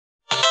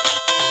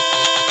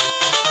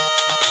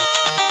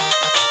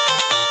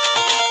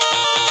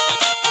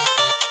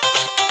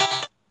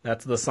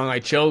That's the song I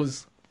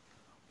chose.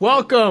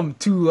 Welcome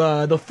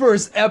to the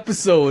first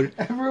episode.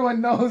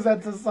 Everyone knows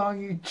that's the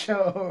song you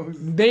chose.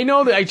 They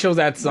know that I chose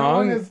that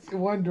song. No one is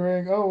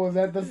wondering, oh, was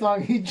that the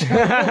song he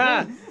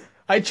chose?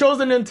 I chose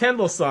a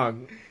Nintendo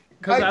song.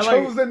 I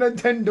chose a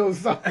Nintendo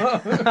song.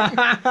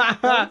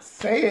 Don't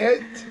say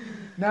it.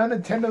 Now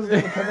Nintendo's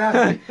gonna come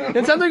at me.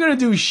 Nintendo's gonna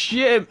do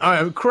shit.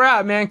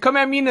 Crap, man. Come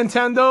at me,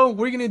 Nintendo.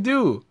 What are you gonna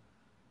do?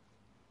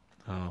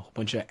 A whole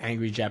bunch of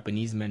angry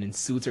Japanese men in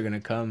suits are gonna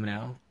come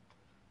now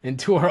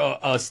into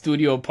our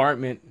studio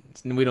apartment.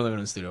 We don't live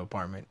in a studio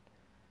apartment.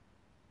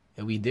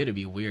 If we did, it'd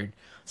be weird.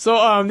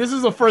 So, this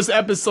is the first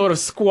episode of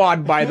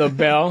Squad by the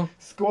Bell.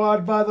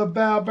 Squad by the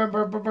Bell. Burr,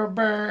 burr, burr, burr,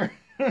 burr.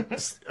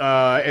 It's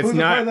Who's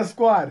not part of the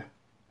squad?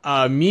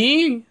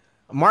 Me,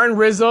 Martin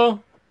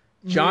Rizzo,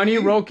 Johnny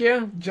Roque,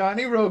 and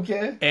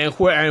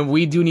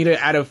we do need to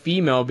add a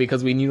female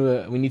because we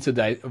need to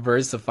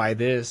diversify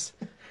this.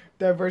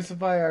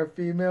 Diversify our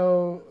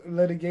female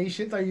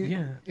litigations. Are you?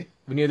 Yeah,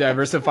 we need to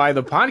diversify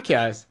the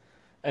podcast,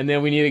 and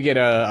then we need to get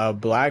a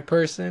black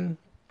person.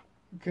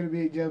 Could it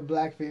be just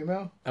black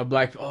female? A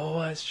black.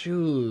 Oh, that's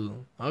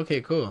true. Okay,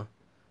 cool.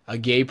 A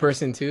gay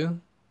person too.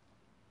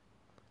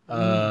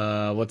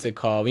 What's it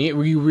called?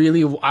 We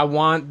really. I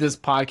want this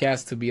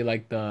podcast to be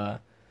like the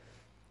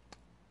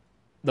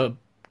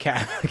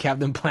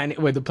Captain Planet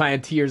with the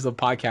Planeteers of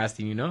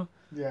podcasting. You know?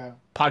 Yeah.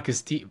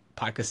 Podcasteers.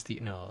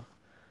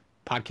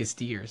 The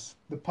podcasteers.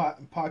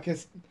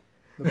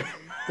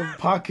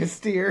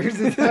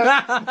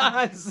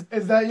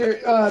 Is that your?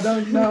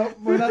 No,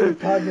 we're not the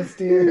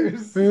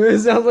podcasteers. It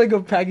sounds like a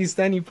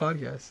Pakistani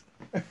podcast.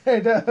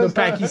 It does. The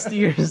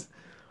Pakistani.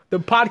 The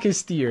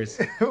podcasteers.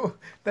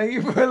 Thank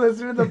you for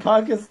listening to the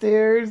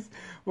podcasteers,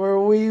 where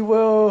we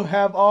will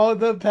have all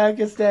the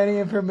Pakistani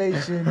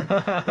information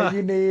that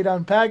you need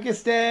on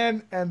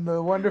Pakistan and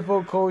the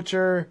wonderful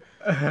culture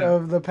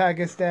of the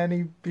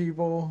Pakistani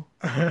people.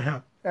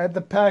 At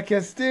the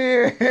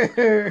Pakistani.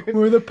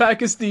 We're the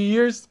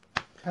Pakistani.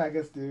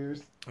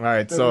 Pakistani. All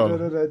right, so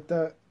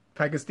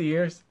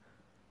Pakistani.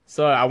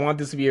 So I want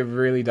this to be a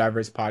really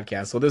diverse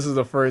podcast. So this is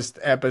the first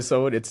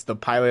episode. It's the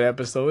pilot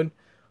episode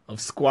of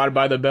Squad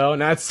by the Bell.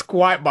 Not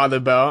Squat by the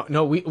Bell.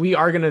 No, we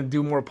are gonna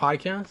do more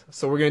podcasts.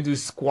 So we're gonna do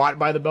Squat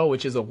by the Bell,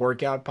 which is a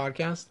workout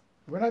podcast.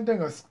 We're not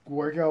doing a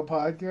workout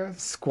podcast.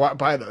 Squat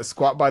by the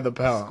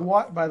Bell.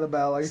 Squat by the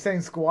Bell. Are you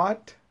saying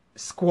squat?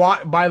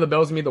 Squat by the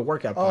Bell's me the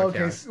workout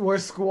podcast. Okay, we're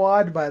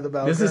Squad by the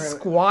Bell. This is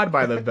Squad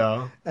by the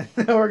Bell. And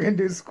now we're gonna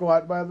do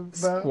Squat by the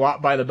Bell.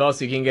 Squat by the Bell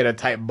so you can get a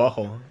tight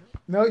butthole.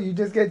 No, you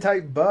just get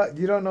tight butt.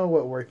 You don't know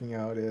what working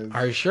out is.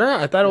 Are you sure?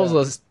 I thought it was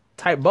a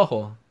tight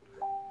butthole.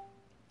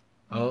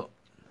 Oh,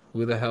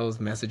 who the hell is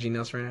messaging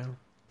us right now?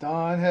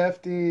 Don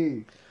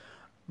Hefty.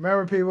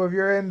 Remember, people, if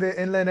you're in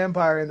the Inland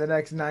Empire in the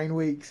next 9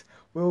 weeks,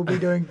 we will be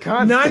doing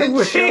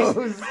constant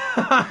shows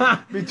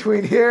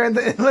between here and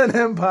the Inland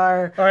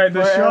Empire. All right,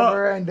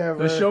 forever and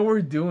ever. The show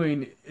we're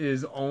doing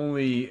is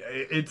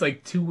it's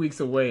like 2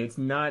 weeks away. It's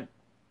not.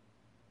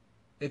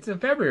 It's in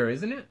February,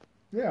 isn't it?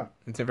 Yeah.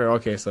 It's in February.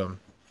 Okay, so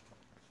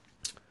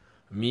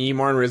me,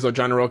 Martin Rizzo,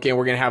 John Roque, and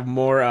we're gonna have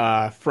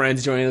more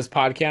friends joining this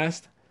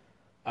podcast.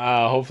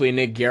 Hopefully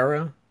Nick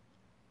Guerra.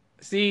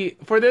 See,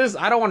 for this,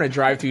 I don't want to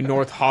drive to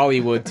North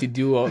Hollywood to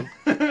do a...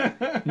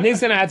 Nick's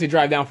going to have to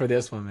drive down for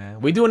this one,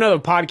 man. We do another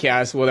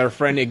podcast with our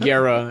friend Nick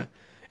Guerra.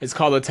 It's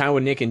called The Time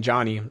with Nick and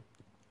Johnny.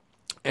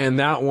 And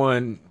that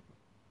one,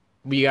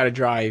 we got to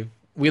drive.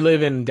 We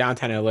live in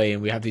downtown LA,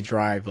 and we have to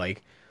drive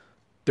like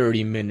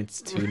 30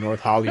 minutes to North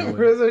Hollywood.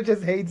 Rizzo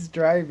just hates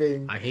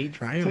driving. I hate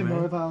driving, to man.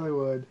 North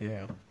Hollywood.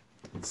 Yeah.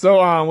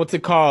 So, what's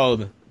it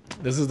called?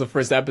 This is the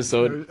first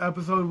episode.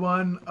 Episode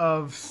 1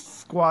 of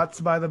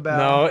Squats by the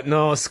Bell.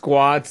 No,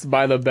 Squats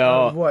by the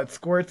Bell. What?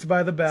 Squirts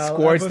by the Bell.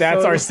 Squirts,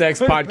 that's our sex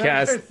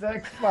podcast. That's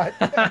our sex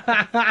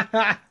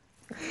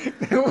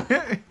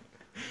podcast.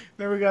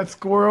 Then we got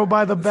Squirrel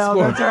by the Bell.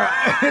 That's our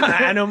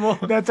animal.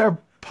 That's our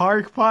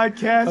park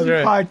podcast. That's We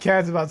right.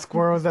 podcast about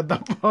squirrels at the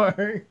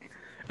park.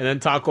 And then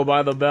Taco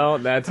by the Bell.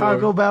 That's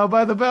Taco Bell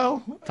by the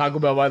Bell. Taco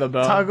Bell by the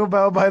Bell. Taco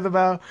Bell by the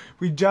Bell.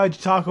 We judge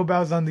Taco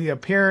Bells on the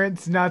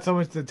appearance, not so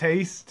much the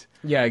taste.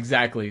 Yeah,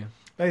 exactly.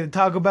 Like the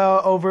Taco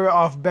Bell over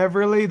off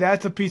Beverly,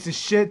 that's a piece of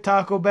shit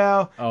Taco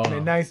Bell in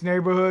a nice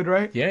neighborhood,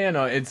 right? Yeah,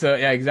 no, it's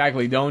yeah,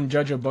 exactly. Don't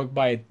judge a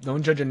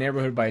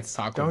neighborhood by its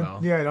Taco Bell.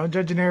 Yeah, don't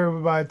judge a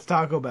neighborhood by its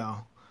Taco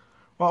Bell.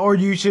 Well, or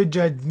you should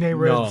judge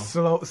neighborhoods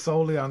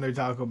solely on their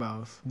Taco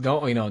Bells.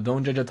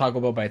 Don't judge a Taco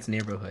Bell by its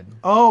neighborhood.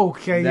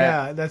 Okay,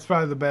 yeah, that's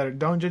probably the better.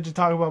 Don't judge a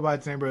Taco Bell by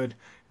its neighborhood.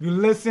 If you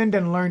listened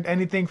and learned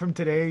anything from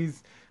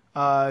today's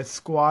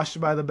Squashed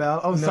by the Bell.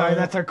 Oh, sorry,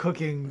 that's our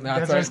cooking.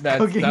 That's our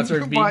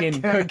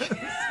vegan cooking.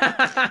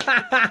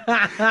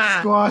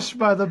 Squashed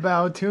by the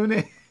Bell. Tune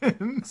in.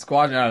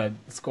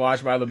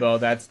 Squash by the Bell.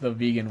 That's the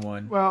vegan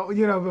one. Well,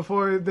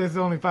 before this is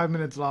only 5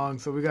 minutes long,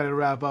 so we got to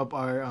wrap up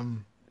our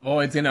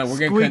we're gonna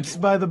Squeaks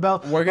by the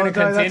Bell. We're gonna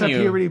continue. That's a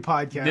puberty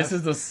podcast. This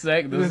is the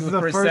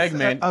first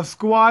segment of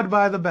Squad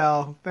by the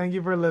Bell. Thank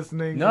you for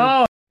listening.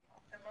 No.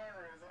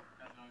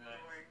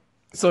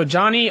 So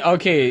Johnny,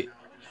 okay.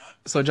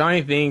 So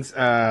Johnny thinks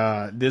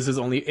this is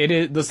only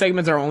the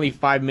segments are only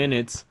 5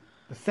 minutes.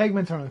 The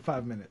segments are only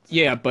 5 minutes.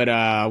 Yeah, but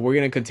we're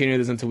gonna continue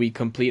this until we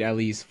complete at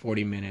least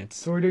 40 minutes.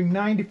 So we're doing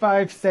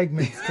 95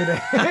 segments today.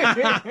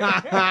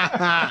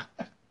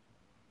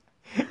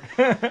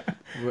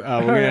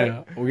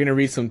 We're gonna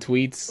read some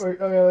tweets.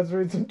 Okay, let's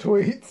read some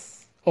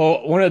tweets.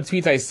 Oh, one of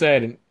the tweets I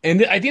said,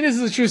 and I think this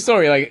is a true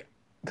story. Like,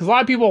 because a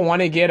lot of people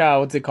want to get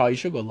what's it called? You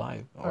should go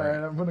live. All right,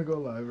 I'm gonna go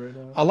live right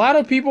now. A lot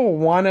of people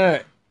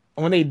wanna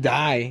when they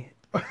die,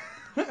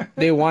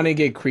 they want to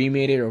get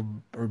cremated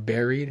or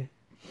buried.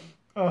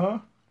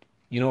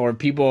 You know, or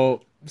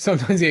people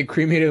sometimes get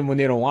cremated when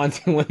they don't want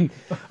to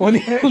when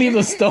they leave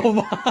the stove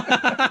on.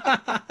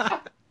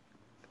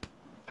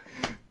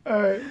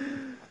 All right.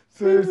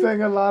 So you're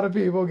saying a lot of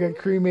people get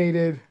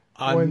cremated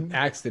on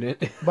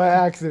accident. By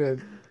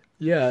accident.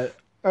 Yeah.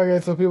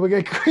 Okay, so people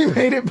get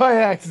cremated by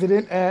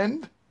accident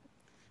and...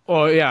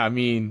 Oh, yeah, I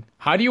mean,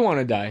 how do you want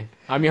to die?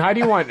 I mean, how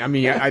do you want... I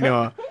mean, I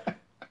know...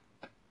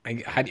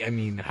 how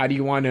do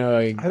you want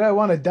to... I don't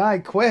want to die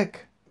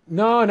quick.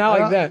 No, not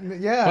like that.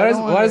 Yeah.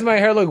 Why does my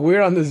hair look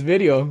weird on this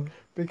video?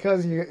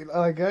 Because you...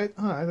 Like,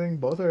 I think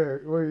both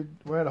we're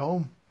at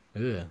home.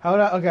 Ugh.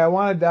 I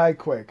want to die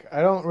quick.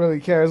 I don't really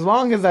care. As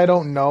long as I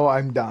don't know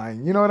I'm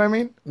dying. You know what I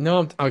mean?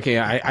 No, okay,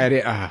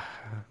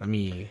 let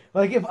me...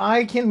 Like, if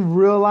I can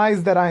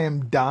realize that I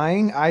am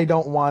dying, I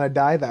don't want to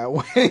die that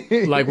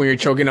way. Like when you're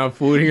choking on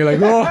food and you're like,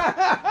 oh.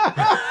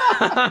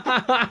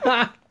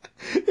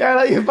 Yeah,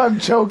 like if I'm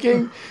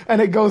choking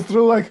and it goes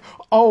through like,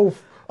 oh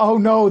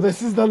no,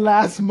 this is the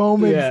last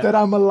moments that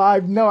I'm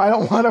alive. No, I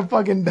don't want to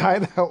fucking die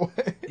that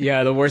way.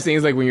 Yeah, the worst thing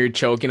is like when you're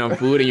choking on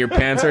food and your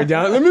pants are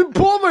down. Let me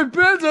pull my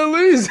pants at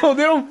least so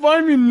they don't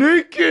find me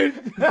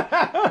naked.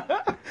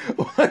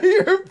 Why are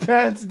your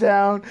pants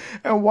down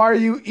and why are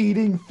you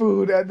eating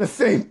food at the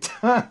same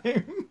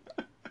time?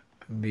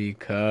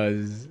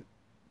 Because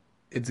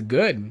it's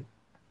good.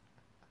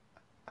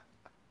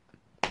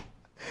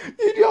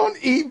 You don't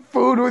eat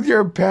food with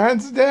your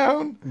pants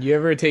down? You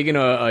ever taken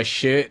a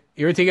shit?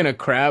 You ever taken a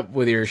crap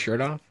with your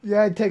shirt off?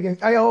 Yeah, I take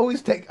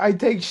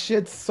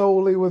shits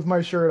solely with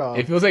my shirt off.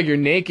 It feels like you're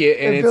naked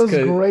and it feels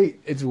great.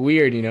 It's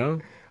weird, you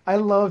know? I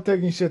love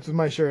taking shits with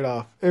my shirt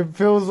off. It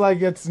feels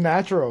like it's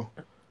natural.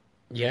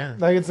 Yeah.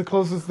 Like it's the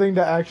closest thing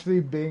to actually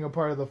being a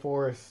part of the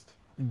forest.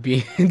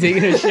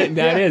 Taking a shit.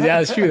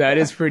 That's true. That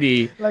is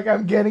pretty. Like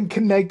I'm getting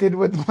connected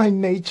with my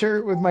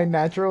nature, with my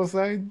natural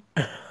side.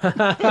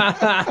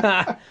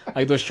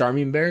 Like those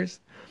Charming bears?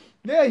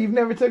 Yeah, you've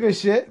never took a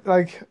shit?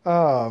 Like,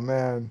 oh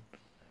man.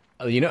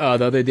 You know,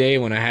 the other day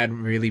when I had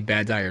really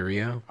bad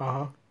diarrhea,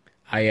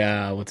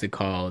 I what's it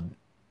called?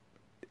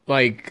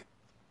 Like,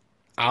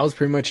 I was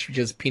pretty much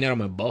just peeing out of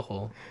my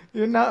butthole.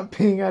 You're not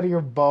peeing out of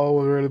your ball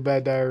with really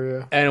bad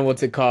diarrhea. And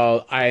what's it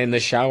called? I in the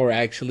shower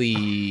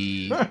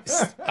actually,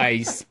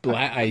 I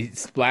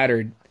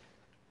splattered.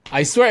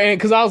 I swear,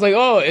 because I was like,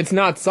 oh, it's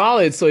not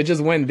solid, so it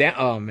just went down.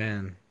 Oh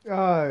man.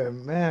 Oh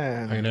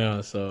man. I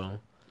know. So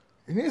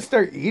you need to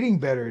start eating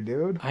better,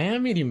 dude. I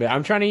am eating better.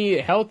 I'm trying to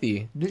eat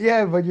healthy.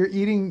 Yeah, but you're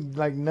eating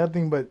like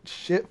nothing but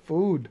shit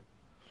food.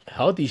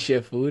 Healthy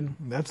shit food.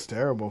 That's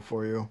terrible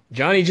for you.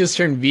 Johnny just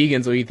turned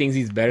vegan, so he thinks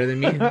he's better than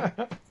me.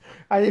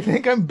 I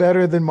think I'm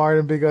better than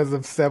Martin because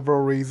of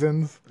several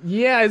reasons.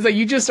 Yeah, it's like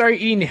you just started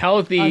eating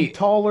healthy. I'm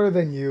taller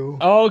than you.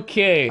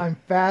 Okay. I'm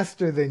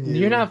faster than you.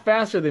 You're not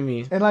faster than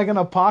me. In like an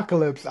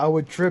apocalypse, I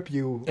would trip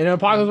you. In an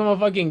apocalypse, I'm gonna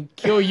fucking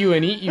kill you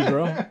and eat you,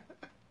 bro.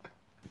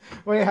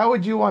 Wait, how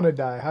would you want to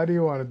die? How do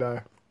you want to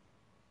die?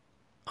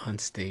 On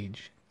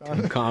stage.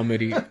 In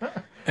comedy.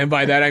 And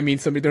by that, I mean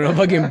somebody throwing a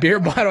fucking beer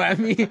bottle at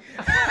me.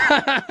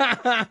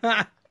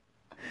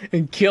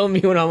 And kill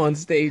me when I'm on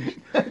stage.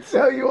 That's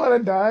how you want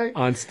to die?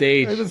 On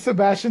stage. The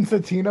Sebastian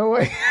Satino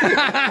way.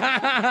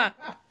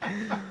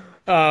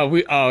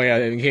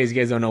 In case you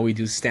guys don't know, we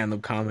do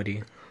stand-up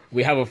comedy.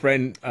 We have a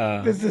friend.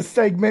 This is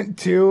segment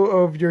 2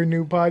 of your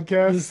new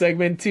podcast. This is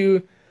segment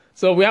 2.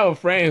 So we have a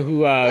friend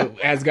who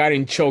has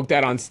gotten choked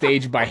out on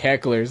stage by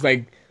hecklers.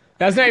 Like,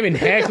 that's not even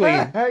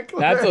heckling.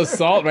 That's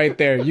assault right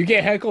there. You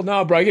get heckled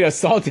now, bro. You get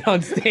assaulted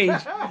on stage.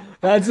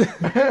 That's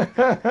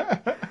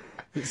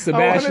Sebastian.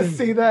 I want to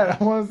see that.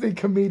 I want to see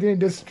comedian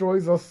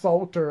destroys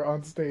assaulter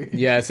on stage.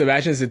 Yeah,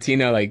 Sebastian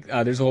Satino. Like,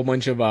 there's a whole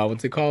bunch of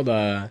what's it called?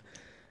 What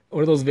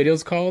are those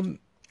videos called?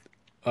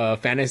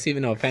 Fantasy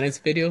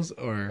videos,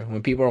 or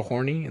when people are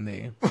horny and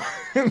they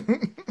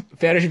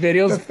fetish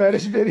videos. The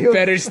fetish videos.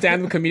 Fetish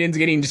stand-up comedians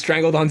getting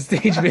strangled on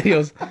stage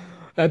videos.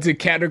 That's a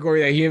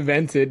category that he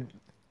invented.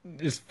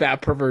 Just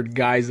fat pervert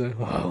guys. I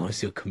want to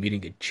see a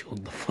comedian get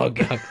choked the fuck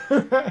out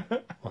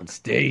on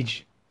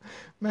stage.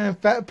 Man,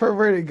 fat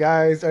perverted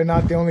guys are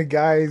not the only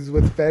guys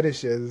with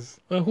fetishes.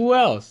 Well, who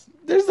else?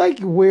 There's like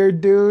weird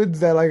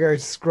dudes that like are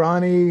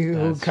scrawny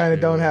who kind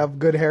of don't have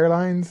good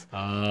hairlines.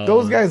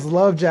 Those guys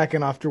love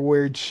jacking off to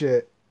weird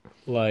shit.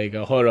 Like,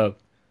 hold up.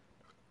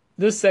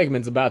 This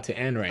segment's about to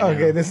end right now.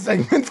 Okay, this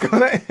segment's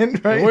gonna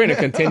end right now. We're gonna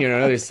continue in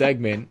another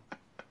segment.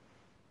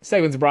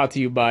 Segment's brought to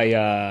you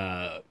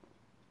by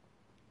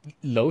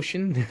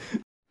lotion.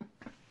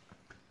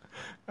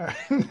 All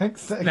right,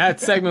 next segment. That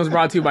segment was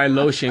brought to you by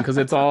Lotion because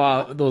it's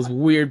all those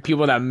weird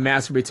people that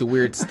masturbate to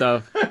weird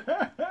stuff.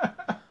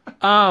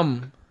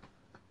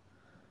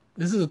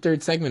 This is the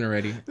third segment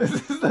already. This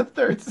is the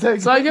third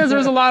segment. So I guess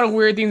there's a lot of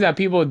weird things that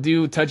people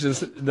do touch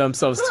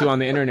themselves to on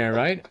the internet,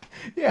 right?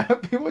 Yeah,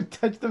 people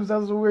touch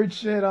themselves with weird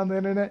shit on the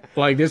internet.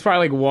 Like there's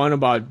probably like one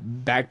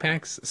about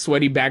backpacks,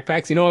 sweaty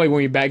backpacks. You know, like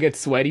when your back gets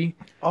sweaty.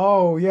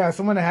 Oh yeah,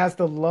 someone that has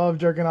to love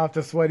jerking off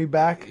to sweaty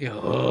back.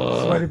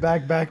 Ugh. Sweaty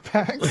back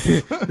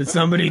backpacks. Did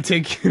somebody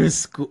take you to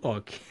school?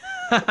 Okay.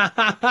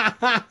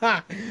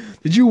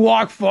 Did you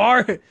walk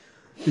far?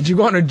 Did you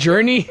go on a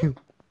journey?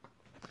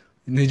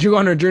 Did you go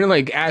on a journey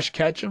like Ash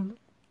Ketchum?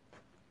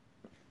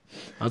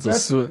 That's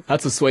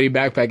a sweaty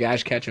backpack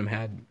Ash Ketchum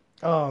had.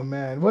 Oh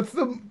man, what's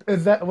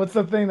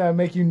the thing that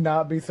make you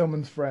not be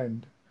someone's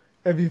friend?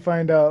 If you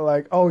find out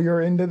like, oh,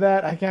 you're into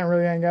that, I can't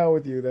really hang out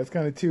with you. That's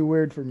kind of too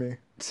weird for me.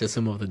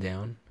 System of a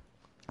Down.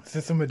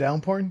 System of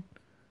Down porn?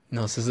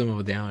 No, System of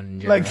a Down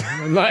in general.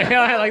 Like,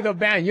 like the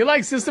band. You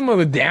like System of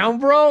a Down,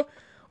 bro?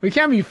 We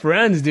can't be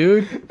friends,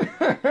 dude.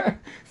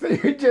 So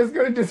you're just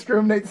gonna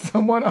discriminate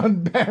someone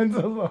on bands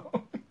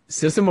alone?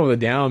 System of a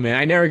Down, man.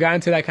 I never got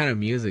into that kind of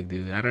music,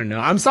 dude. I don't know.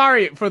 I'm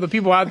sorry for the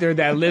people out there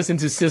that listen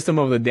to System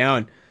of a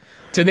Down.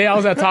 Today I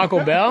was at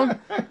Taco Bell.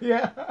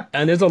 Yeah.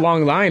 And there's a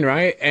long line,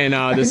 right? And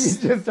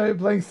this. You just started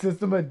playing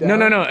System of Down.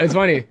 No. It's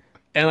funny.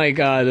 And like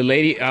the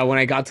lady, when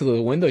I got to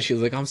the window, she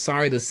was like, "I'm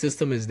sorry, the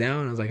system is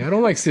down." I was like, "I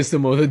don't like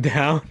System of a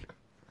Down."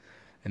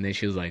 And then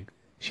she was like,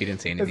 she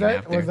didn't say anything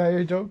after. Was that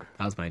your joke?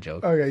 That was my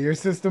joke. Okay, your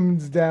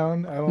system's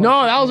down.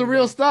 No, that was the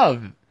real stuff.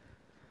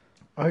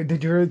 Oh,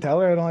 did you really tell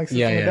her I don't like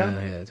System of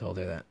Down? Yeah, I told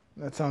her that.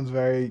 That sounds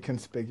very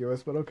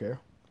conspicuous, but okay.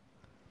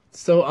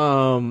 So,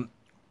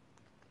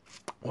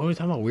 what were we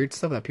talking about? Weird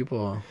stuff that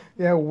people...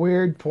 Yeah,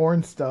 weird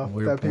porn stuff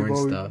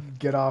people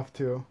get off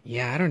to.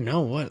 Yeah, I don't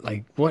know.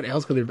 What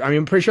else could there... I mean,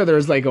 I'm pretty sure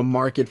there's like a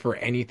market for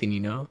anything, you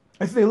know?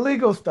 It's the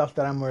illegal stuff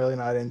that I'm really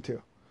not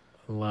into.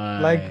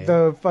 Like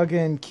the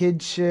fucking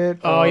kid shit.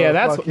 Oh, yeah,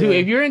 that's... Dude,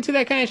 if you're into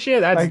that kind of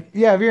shit, that's... Like,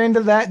 yeah, if you're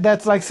into that,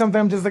 that's like something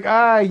I'm just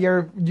like,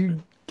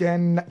 you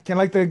can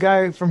like the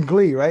guy from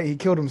Glee, right? He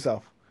killed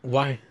himself.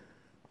 Why?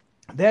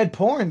 They had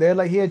porn.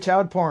 He had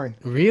child porn.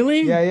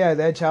 Really? Yeah.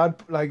 They had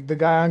the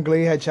guy on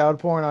Glee had child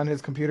porn on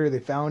his computer. They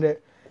found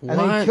it. And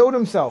then he killed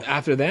himself.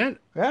 After that?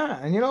 Yeah,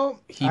 and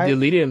he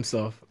deleted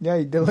himself. Yeah,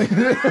 he deleted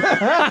it.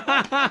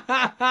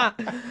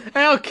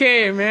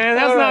 Okay, man,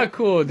 that's not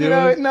cool,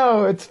 dude.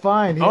 No, it's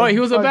fine. He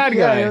was a bad guy.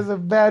 Yeah, he was a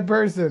bad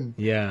person.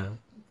 Yeah.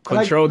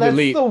 Control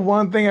delete. That's the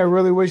one thing I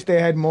really wish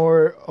they had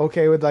more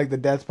okay with, like the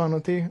death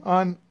penalty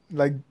on,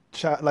 like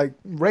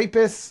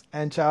rapists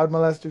and child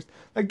molesters.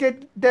 Like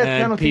get death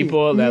penalty and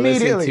people that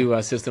listen immediately.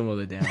 to System of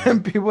a Down.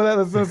 And people that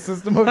listen to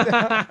System of a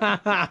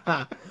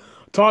Down.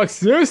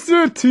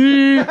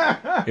 Toxicity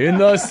in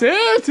the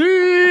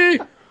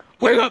city.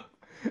 Wake up.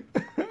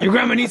 Your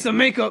grandma needs some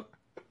makeup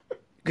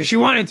because she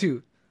wanted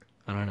to.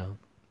 I don't know.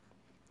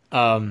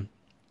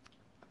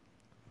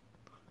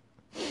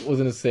 What was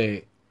I gonna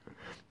say?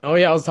 Oh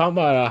yeah, I was talking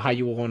about how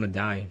you want to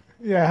die.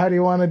 Yeah, how do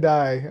you want to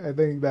die? I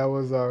think that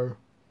was our.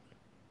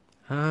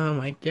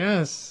 I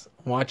guess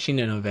watching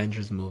an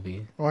Avengers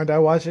movie. Want to die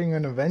watching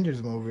an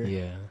Avengers movie?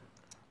 Yeah.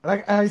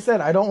 Like I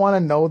said, I don't want to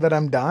know that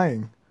I'm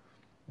dying.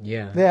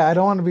 Yeah. Yeah, I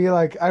don't want to be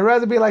like. I'd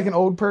rather be like an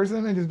old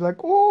person and just be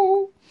like,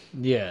 oh.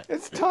 Yeah.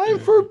 It's time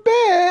for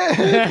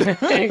bed.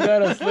 Ain't go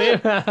to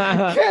sleep.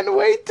 Can't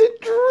wait to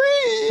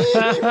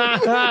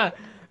dream.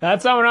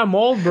 That's how when I'm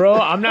old, bro.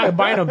 I'm not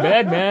buying a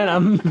bed,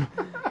 man.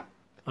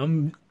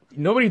 I'm.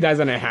 Nobody dies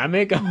on a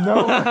hammock.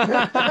 No.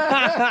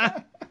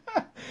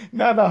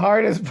 Now the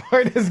hardest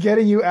part is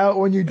getting you out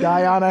when you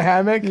die on a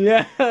hammock.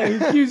 Yeah, he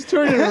keeps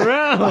turning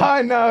around.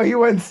 I know, he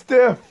went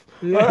stiff.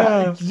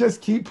 Yeah. Right, just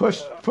keep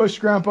push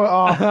Grandpa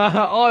off.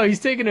 Oh,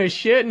 he's taking a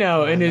shit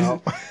now, and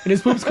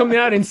his poop's coming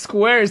out in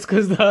squares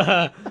because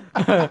the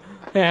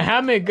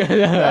hammock.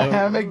 The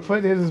hammock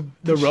put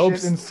the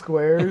ropes shit in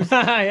squares.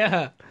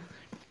 Yeah.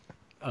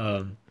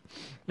 No,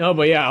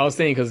 but yeah, I was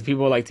saying because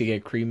people like to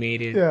get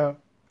cremated. Yeah.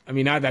 I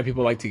mean, not that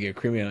people like to get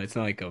cremated. It's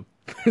not like a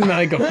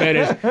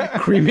fetish.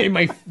 Cremate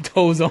my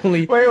toes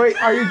only.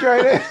 Wait. Are you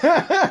trying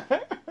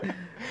to?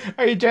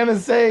 Are you trying to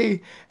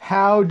say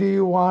how do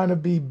you want to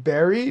be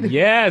buried?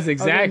 Yes,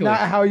 exactly.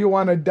 Not how you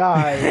want to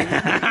die.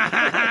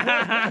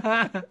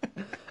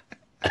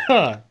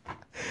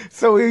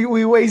 So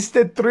we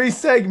wasted 3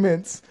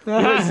 segments. We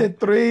wasted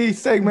 3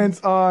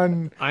 segments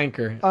on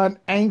Anchor. On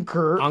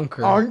Anchor.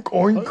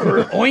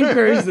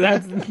 Oinkers.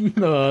 That's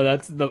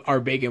our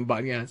bacon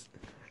podcast.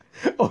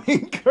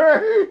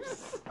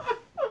 Oinkers.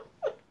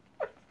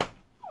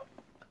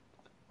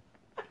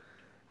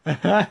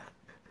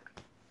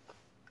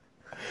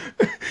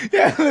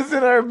 Yeah,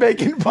 listen to our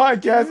bacon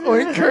podcast,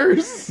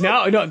 Oinkers.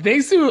 No,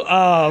 thanks to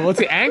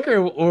Anchor,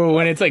 or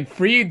when it's like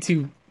free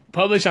to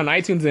publish on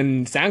iTunes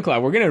and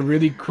SoundCloud, we're gonna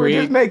really create.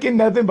 We're just making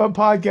nothing but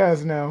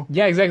podcasts now.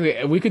 Yeah,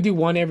 exactly. We could do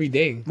one every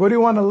day. What do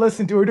you want to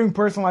listen to? We're doing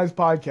personalized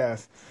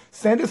podcasts.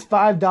 Send us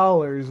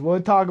 $5.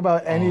 We'll talk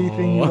about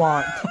anything you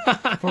want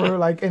for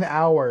like an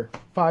hour.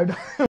 $5.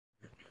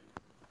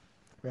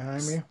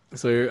 behind me.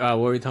 So what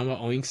were we talking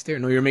about? Oinkster?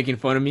 No, you're making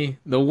fun of me.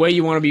 The way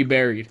you want to be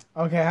buried.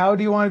 Okay, how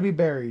do you want to be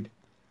buried?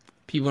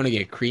 People want to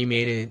get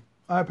cremated.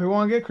 People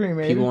want to get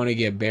cremated. People want to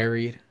get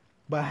buried.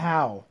 But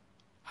how?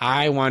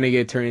 I want to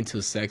get turned into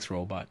a sex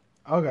robot.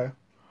 Okay.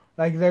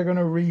 Like they're going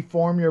to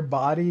reform your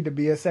body to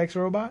be a sex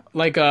robot?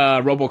 Like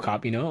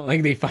RoboCop, you know?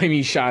 Like they find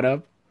me shot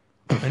up.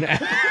 And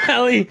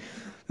Allie,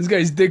 this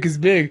guy's dick is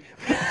big.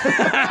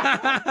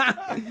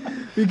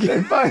 You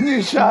can find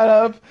you shot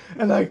up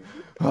and like,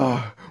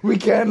 oh, we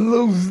can't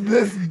lose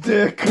this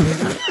dick.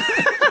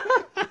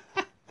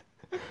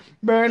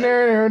 We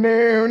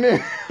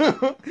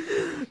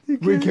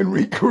can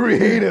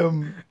recreate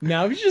him.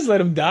 No, we should just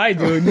let him die,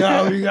 dude.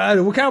 No, you got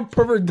it. What kind of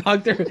pervert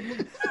doctor?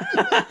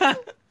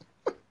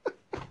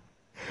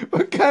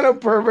 What kind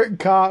of pervert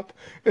cop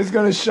is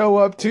going to show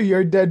up to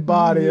your dead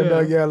body and be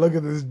like, yeah, look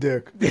at this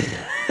dick.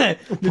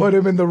 Put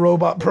him in the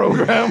robot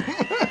program.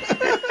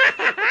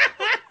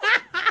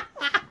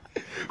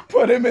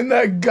 Put him in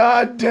that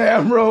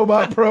goddamn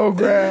robot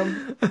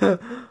program.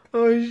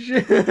 Oh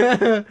shit!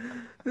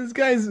 This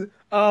guy's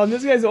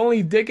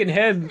only dick and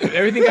head.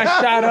 Everything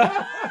got shot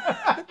up.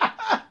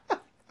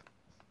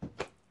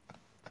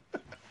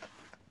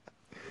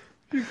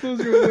 You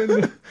close your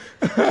window.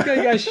 This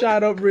guy got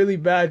shot up really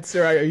bad,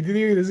 sir. Do you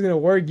think this is gonna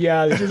work?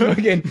 Yeah, this is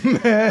fucking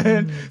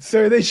man.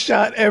 Sir, they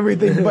shot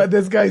everything but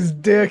this guy's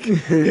dick,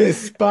 his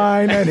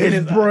spine, and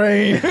his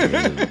brain.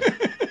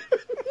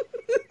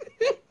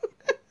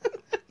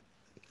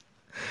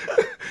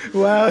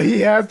 Well,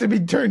 he has to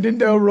be turned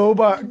into a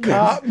robot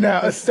cop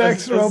now, a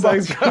sex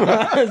robot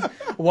cop.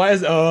 Why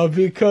is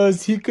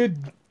because he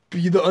could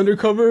be the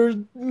undercover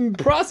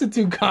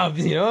prostitute cop,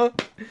 you know?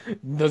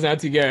 Doesn't have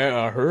to get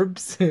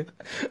herbs. The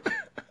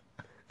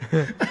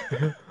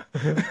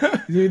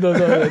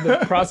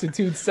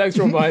prostitute sex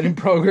robot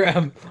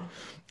program.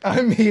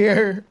 I'm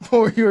here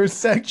for your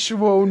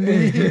sexual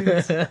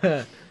needs.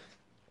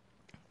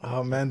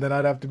 Oh man, then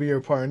I'd have to be your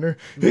partner.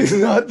 It's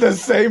not the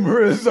same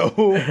result.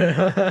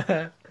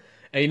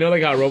 And you know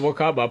like how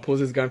RoboCop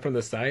pulls his gun from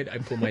the side? I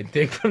pull my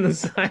dick from the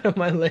side of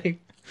my leg.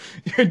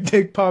 Your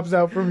dick pops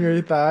out from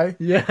your thigh?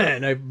 Yeah,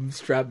 and I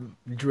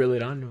drill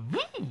it on.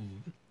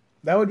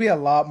 That would be a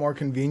lot more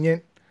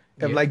convenient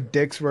if like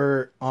dicks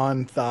were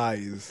on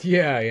thighs.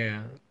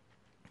 Yeah.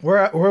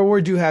 Where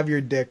would you have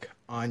your dick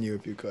on you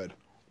if you could?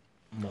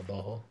 My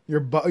butthole.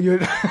 Your I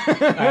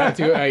have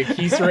to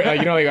you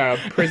know like a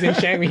prison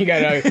shank when you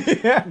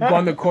gotta go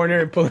on the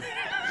corner and pull it.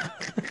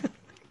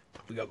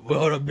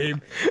 Hold up, babe.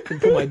 Let me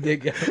pull my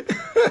dick out.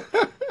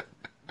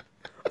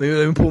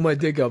 Let me pull my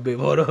dick out, babe.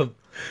 Hold up.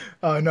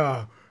 Oh,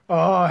 no.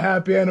 Oh,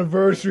 happy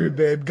anniversary,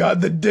 babe.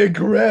 Got the dick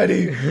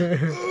ready.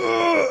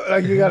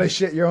 Like you gotta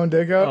shit your own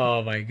dick out?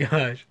 Oh, my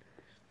gosh.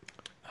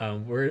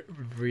 We're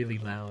really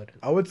loud.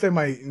 I would say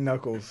my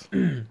knuckles.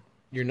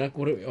 Your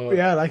knuckle?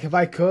 Yeah, like if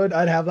I could,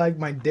 I'd have like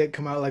my dick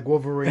come out like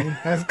Wolverine.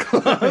 Has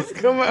claws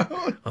come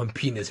out. I'm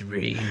penis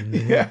ring.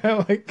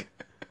 Yeah, like...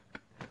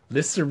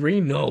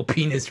 Listerine? No,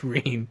 penis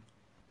ring.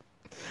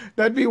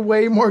 That'd be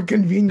way more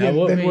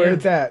convenient than where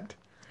it's at.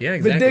 Yeah,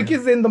 exactly. The dick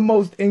is in the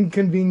most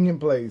inconvenient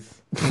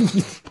place.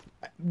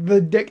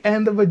 The dick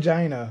and the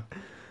vagina.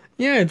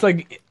 Yeah, it's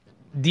like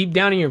deep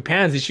down in your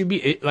pants. It should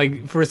be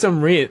like for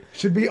some reason.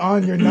 Should be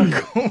on your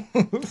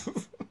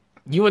knuckles.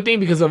 You would think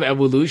because of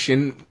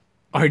evolution,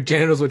 our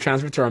genitals would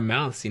transfer to our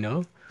mouths, you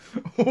know?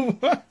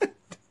 What?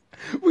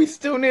 We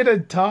still need to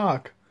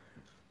talk.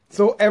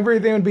 So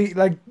everything would be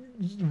like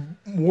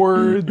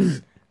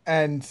words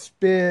and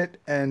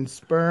spit and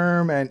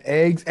sperm and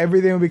eggs.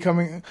 Everything would be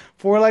coming.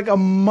 For like a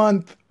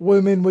month,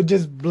 women would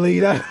just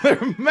bleed out of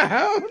their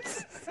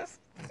mouths.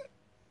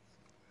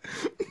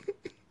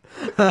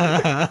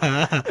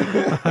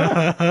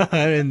 I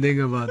didn't think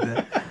about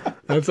that.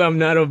 That's I'm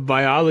not a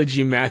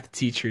biology math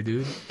teacher,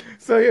 dude.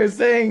 So you're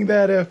saying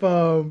that if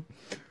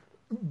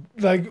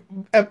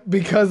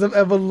because of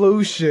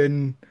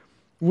evolution,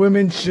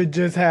 women should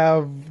just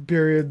have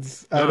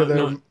periods out of their...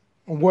 No.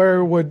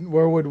 Where would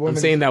women... I'm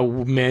saying that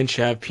men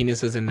should have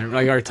penises in their...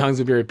 Like our tongues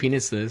would be our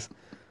penises.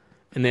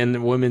 And then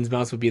the women's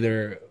mouths would be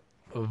their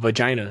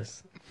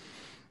vaginas.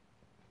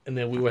 And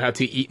then we would have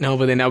to eat... No,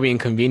 but then that would be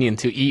inconvenient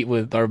to eat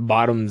with our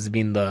bottoms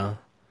being the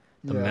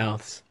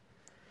mouths.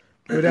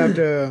 We'd have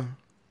to...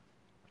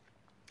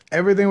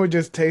 Everything would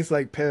just taste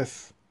like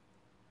piss.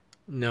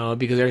 No,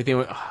 because everything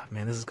would... Oh,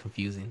 man, this is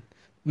confusing.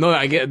 No,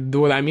 I get...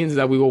 What that means is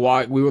that we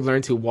would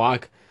learn to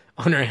walk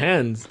on our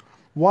hands.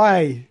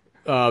 Why?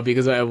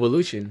 Because of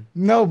evolution.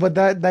 No, but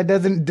that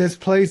doesn't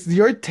displace...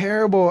 You're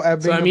terrible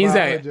at being a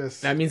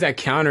biologist. That means that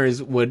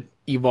counters would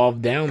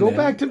evolve down. Go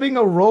back to being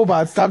a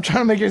robot. Stop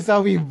trying to make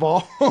yourself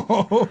evolve.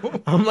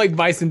 I'm like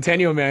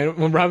Bicentennial Man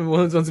when Robin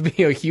Williams wants to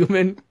be a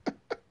human.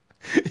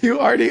 You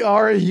already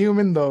are a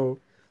human, though.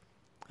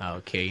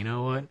 Okay, you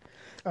know what?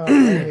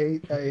 I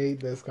hate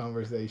this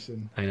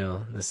conversation. I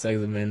know. The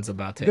segment's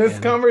about to This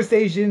end.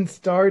 conversation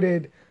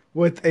started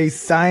with a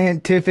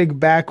scientific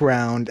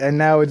background, and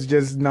now it's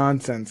just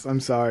nonsense. I'm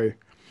sorry.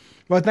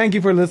 Well, thank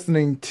you for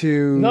listening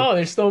to... No,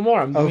 there's still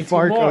more. I'm doing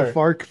two more. A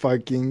fark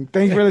fucking.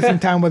 Thank you for listening to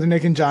Time with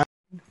Nick and John.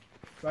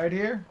 Right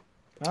here.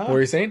 What were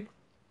you saying?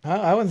 Huh?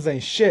 I wasn't saying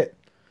shit.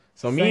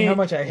 So Saying how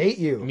much I hate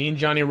you. me and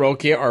Johnny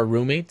Roque are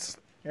roommates.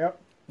 Yep.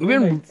 We've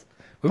been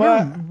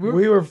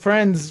We were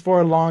friends for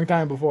a long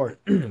time before.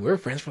 we were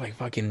friends for like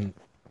fucking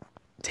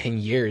 10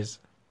 years.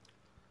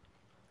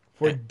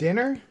 For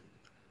dinner?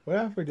 What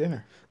happened for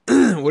dinner?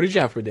 What did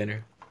you have for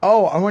dinner?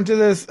 Oh, I went to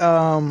this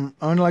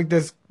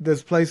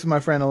this place with my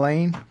friend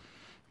Elaine.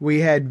 We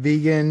had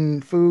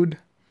vegan food.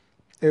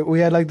 We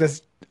had like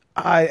this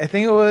I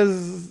think it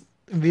was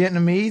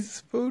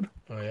Vietnamese food.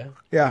 Oh yeah.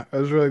 Yeah, it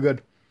was really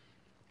good.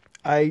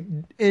 I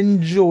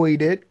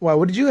enjoyed it. Wow,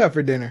 what did you have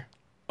for dinner?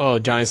 Oh,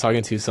 Johnny's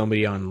talking to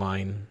somebody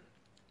online.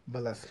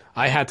 Bless.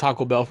 I had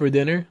Taco Bell for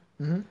dinner.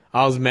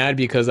 I was mad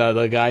because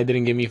the guy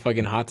didn't give me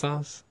fucking hot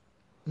sauce.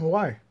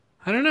 Why?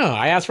 I don't know.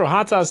 I asked for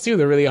hot sauce too,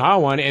 the really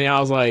hot one, and I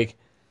was like,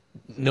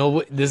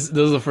 "No, this is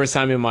the first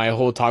time in my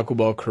whole Taco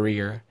Bell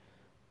career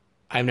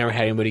I've never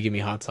had anybody give me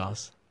hot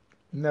sauce."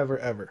 Never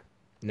ever.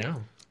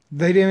 No.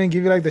 They didn't even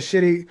give you like the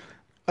shitty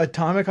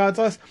atomic hot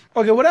sauce.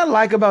 Okay, what I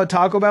like about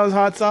Taco Bell's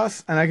hot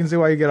sauce, and I can see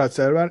why you get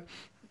upset about it,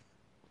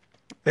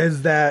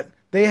 is that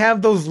they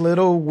have those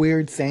little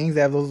weird sayings.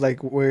 They have those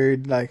like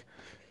weird like,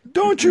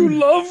 "Don't you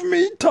love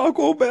me,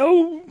 Taco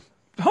Bell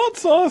hot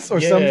sauce?" or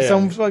Yeah.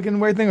 some fucking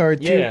weird thing, or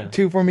Yeah.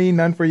 two for me,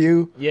 none for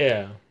you.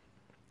 Yeah.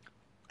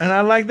 And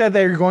I like that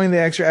they're going the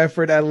extra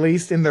effort, at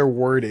least in their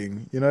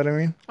wording. You know what I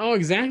mean? Oh,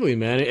 exactly,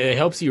 man. It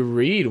helps you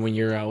read when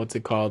you're what's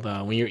it called?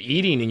 When you're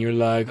eating and you're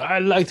like, "I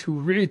like to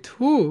read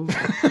too."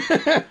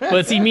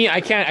 But see, me, I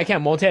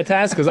can't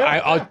multitask because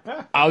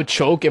I'll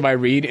choke if I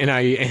read and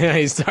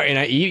I start and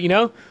I eat. You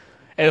know.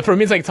 And for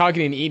me, it's like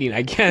talking and eating.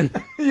 I can't.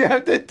 You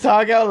have to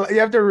talk out. You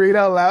have to read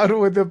out loud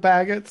with the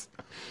packets.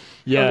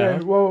 Yeah.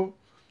 Okay, well,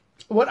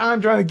 what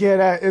I'm trying to get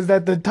at is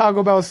that the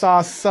Taco Bell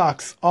sauce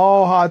sucks.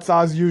 All hot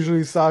sauce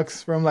usually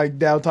sucks from like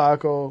Del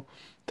Taco,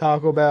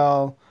 Taco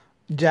Bell,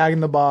 Jack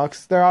in the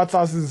Box. Their hot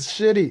sauce is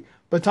shitty.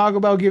 But Taco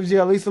Bell gives you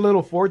at least a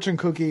little fortune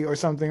cookie or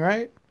something,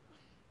 right?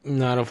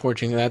 Not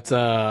unfortunately. That's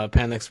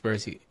Panda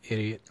Express, you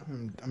idiot.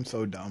 I'm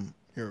so dumb.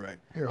 You're right.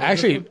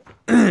 Actually,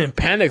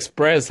 Panda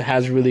Express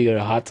has really good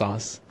hot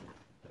sauce.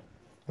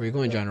 Where you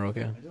going, John Roque?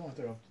 I just want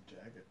to throw off the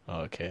jacket.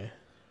 Okay.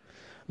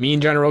 Me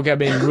and John Roque have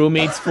been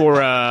roommates for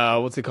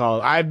what's it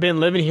called? I've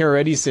been living here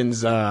already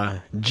since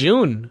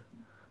June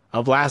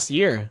of last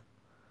year.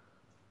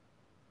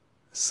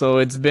 So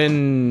it's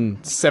been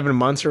 7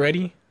 months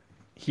already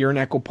here in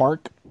Echo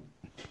Park.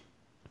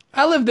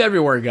 I lived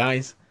everywhere,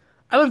 guys.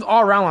 I lived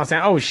all around Los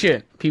Angeles. Oh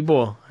shit,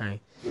 people!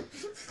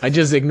 I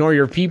just ignore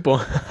your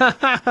people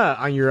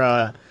on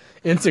your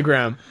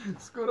Instagram.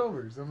 Scoot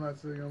over, so I'm not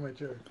sitting on my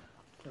chair.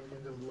 I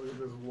can just look at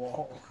this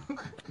wall.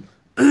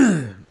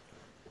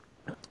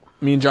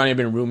 Me and Johnny have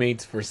been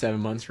roommates for 7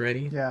 months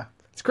already. Yeah.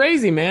 It's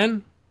crazy,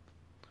 man.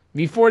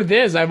 Before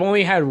this, I've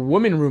only had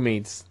women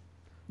roommates.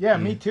 Yeah,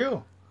 me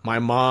too. My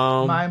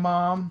mom. My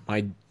mom.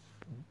 My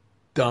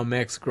dumb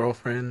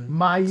ex-girlfriend.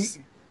 My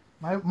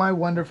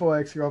wonderful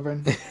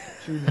ex-girlfriend.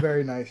 She was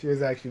very nice. She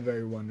was actually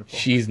very wonderful.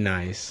 She's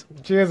nice.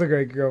 She is a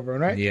great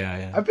girlfriend, right?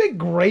 Yeah. I pick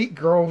great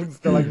girls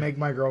to like make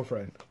my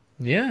girlfriend.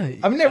 Yeah.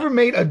 I've never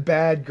made a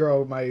bad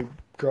girl my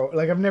girl.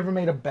 Like I've never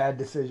made a bad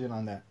decision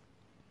on that.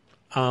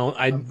 What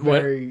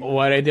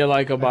I did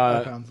like I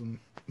about found some.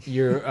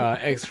 your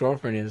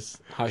ex-girlfriend is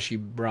how she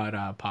brought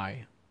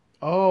pie.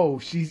 Oh,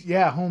 she's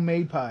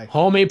homemade pie.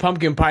 Homemade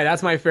pumpkin pie.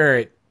 That's my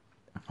favorite.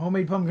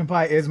 Homemade pumpkin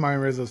pie is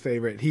Martin Rizzo's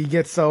favorite. He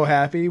gets so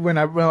happy when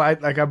I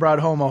brought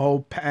home a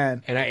whole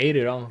pan. And I ate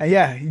it all. And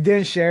yeah, he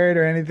didn't share it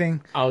or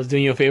anything. I was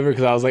doing you a favor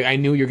because I was like, I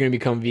knew you're going to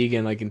become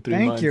vegan like in 3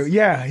 months. Thank you.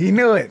 Yeah, he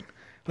knew it.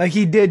 Like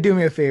he did do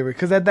me a favor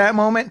because at that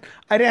moment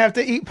I didn't have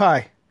to eat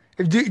pie.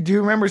 Do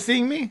you remember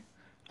seeing me?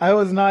 I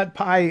was not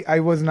pie. I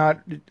was not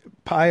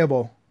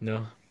pieable.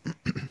 No.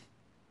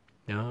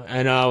 No.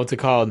 And what's it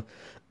called?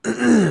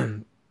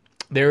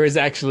 There is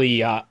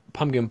actually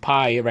pumpkin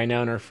pie right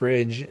now in our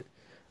fridge.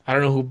 I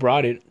don't know who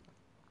brought it.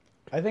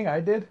 I think I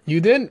did.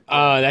 You did?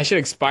 That shit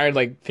expired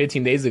like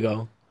 15 days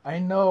ago. I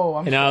know.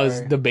 I'm And sorry. I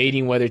was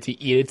debating whether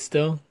to eat it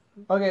still.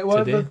 Okay,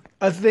 well, today.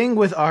 a thing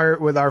with our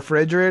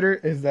refrigerator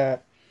is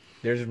that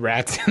There's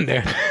rats in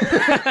there.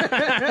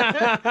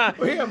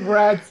 we have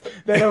rats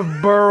that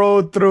have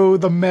burrowed through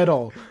the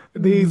metal.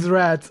 These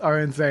rats are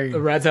insane.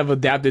 The rats have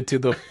adapted to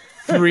the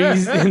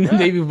freeze and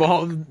they've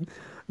evolved.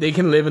 They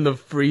can live in the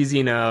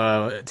freezing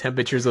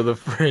temperatures of the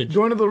fridge.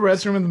 Going to the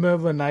restroom in the middle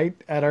of the night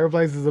at our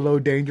place is a little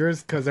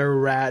dangerous because our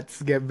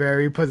rats get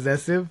very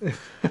possessive.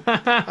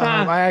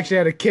 I actually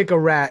had to kick a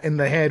rat in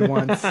the head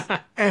once,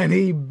 and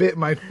he bit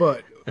my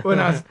foot.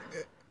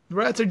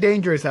 Rats are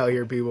dangerous out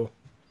here, people.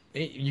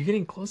 Hey, you're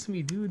getting close to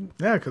me, dude.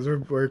 Yeah, because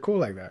we're cool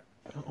like that.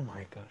 Oh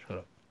my gosh, shut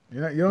up. You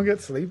don't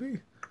get sleepy? You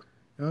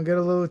don't get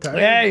a little tired?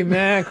 Hey,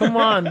 man, come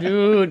on,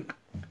 dude.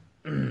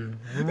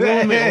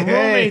 Roommates,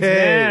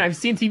 man. I've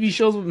seen TV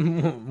shows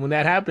when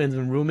that happens,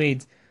 when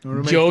roommates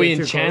Joey get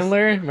and too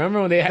Chandler.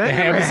 Remember when they had That the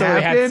never episode where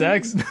they had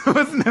happened. sex? That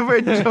was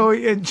never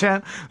Joey and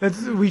Chan.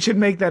 We should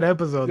make that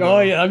episode. Though. Oh,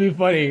 yeah, that'd be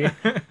funny. All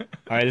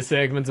right, this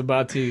segment's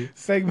about to...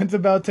 Segment's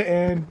about to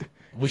end.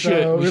 We So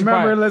should remember,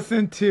 probably-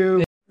 listen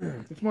to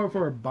It's more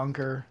for a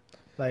bunker.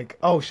 Like,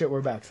 oh shit,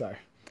 we're back. Sorry.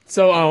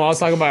 So I was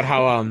talking about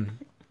how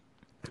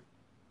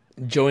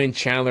Joey and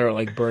Chandler are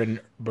like Bert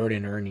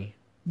and Ernie.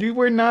 Dude,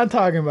 we're not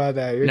talking about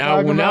that. You're Now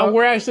talking about...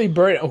 we're actually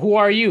Bert. Who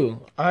are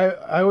you?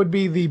 I would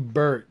be the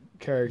Bert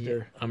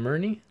character. I'm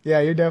Ernie.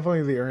 Yeah, you're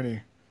definitely the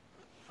Ernie.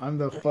 I'm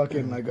the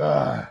fucking like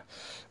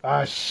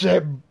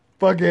shit,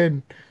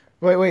 fucking.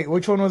 Wait,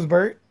 which one was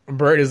Bert?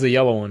 Bert is the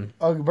yellow one.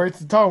 Oh, Bert's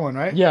the tall one,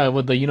 right? Yeah,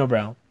 with the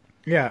unibrow.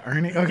 Yeah,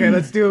 Ernie. Okay,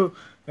 let's do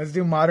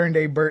modern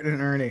day Bert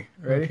and Ernie.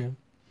 Ready? Okay.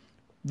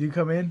 You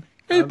come in.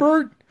 Hey,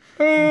 Bert.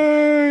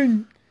 Hey,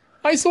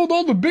 I sold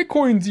all the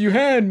bitcoins you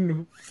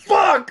had.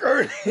 Fuck,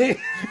 Ernie. Hey,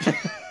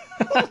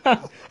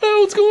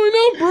 what's going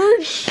on,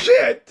 Bert?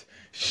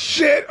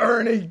 Shit,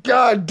 Ernie.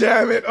 God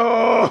damn it.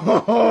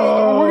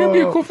 Oh, We're gonna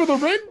be cool for the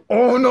rent.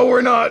 Oh no,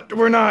 we're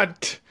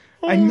not.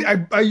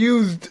 I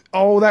used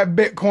all that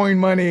Bitcoin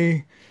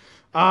money.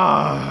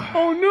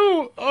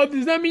 Oh no!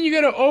 Does that mean you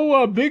gotta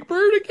owe Big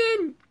Bird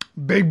again?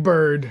 Big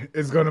Bird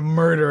is gonna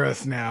murder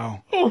us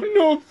now. Oh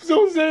no!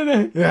 Don't say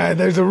that. Yeah,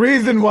 there's a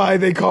reason why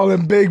they call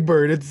him Big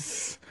Bird.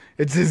 It's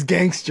his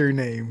gangster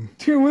name.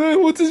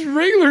 Dude, what's his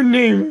regular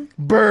name?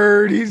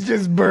 Bird. He's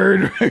just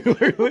Bird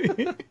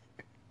regularly.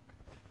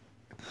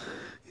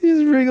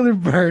 He's regular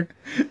Bird.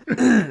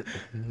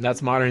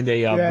 That's modern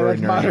day Bird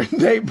and Ernie. Modern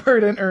day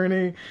Bird and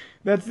Ernie.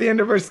 That's the end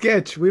of our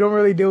sketch. We don't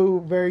really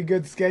do very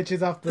good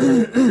sketches off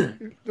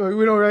the...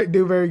 we don't really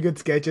do very good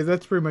sketches.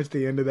 That's pretty much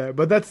the end of that.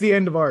 But that's the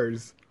end of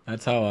ours.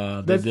 That's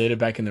how they did it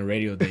back in the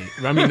radio day.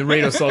 I mean, the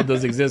radio still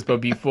does exist, but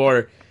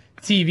before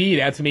TV,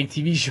 they had to make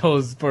TV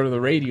shows for the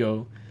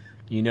radio,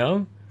 you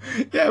know?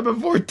 Yeah,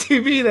 before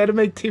TV, they had to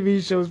make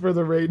TV shows for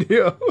the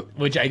radio.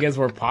 Which I guess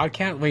were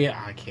podcast. Well,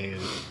 yeah, okay.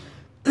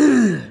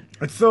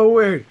 It's so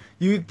weird.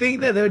 You'd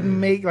think that they would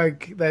make,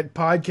 like, that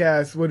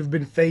podcast would have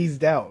been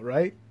phased out,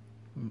 right?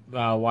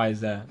 Why is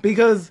that?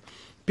 Because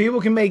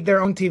people can make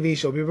their own TV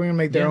show. People can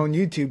make their own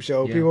YouTube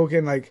show. Yeah. People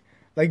can, like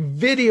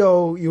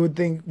video, you would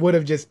think would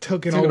have just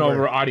taken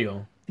over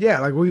audio.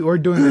 Yeah, like we're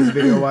doing this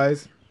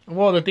video-wise.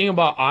 Well, the thing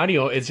about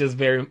audio, it's just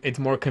it's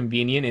more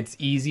convenient. It's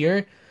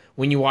easier.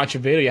 When you watch a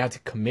video, you have to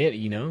commit,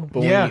 you know?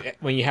 But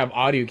when you have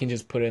audio, you can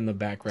just put it in the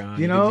background.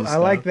 You know, I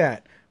like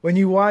that. When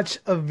you watch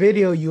a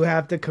video, you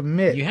have to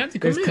commit. You have to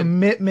commit. There's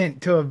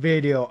commitment to a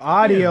video.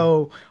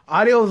 Audio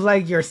is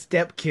like your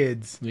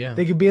stepkids. Yeah.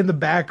 They could be in the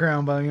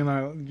background, but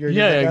you're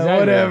just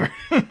exactly.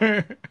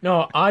 whatever.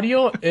 No,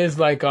 audio is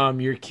like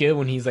your kid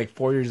when he's like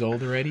 4 years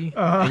old already.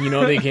 And you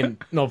know they can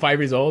 5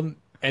 years old.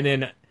 And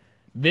then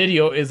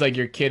video is like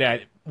your kid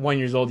at 1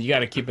 year old. You got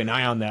to keep an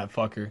eye on that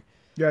fucker.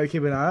 You gotta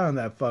keep an eye on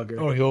that fucker.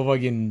 Or he'll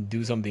fucking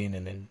do something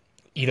and then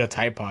eat a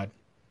Tide Pod.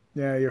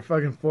 Yeah, your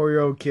fucking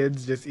 4-year-old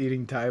kids just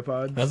eating Tide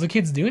Pods. That's what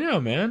kids do now,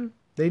 man.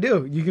 They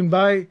do. You can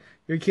buy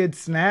your kids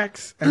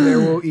snacks and they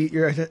will eat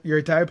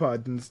your Tide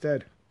Pods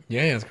instead.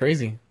 Yeah, it's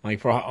crazy.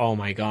 Like oh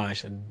my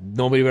gosh,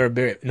 nobody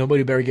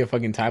better get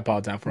fucking Tide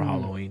Pods out for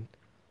Halloween.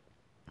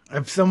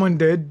 If someone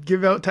did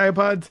give out Tide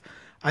Pods,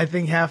 I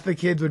think half the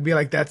kids would be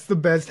like, "That's the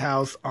best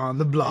house on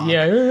the block."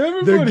 Yeah,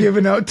 everybody. They're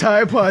giving out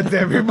Tide Pods,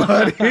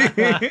 everybody.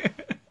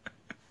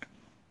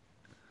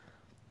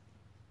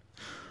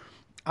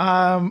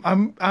 I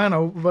don't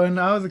know. When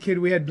I was a kid,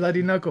 we had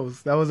Bloody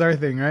Knuckles. That was our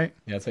thing, right?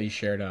 Yeah, that's how you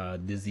shared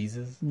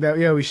diseases.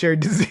 We shared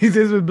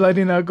diseases with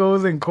Bloody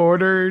Knuckles and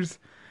quarters.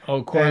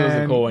 Oh, quarters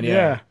was a cool one.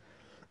 Yeah.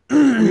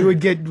 we'd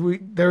get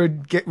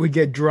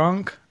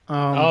drunk.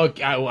 I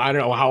don't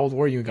know. How old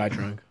were you and got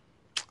drunk?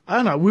 I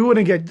don't know. We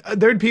wouldn't get.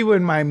 There'd people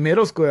in my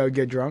middle school that would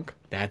get drunk.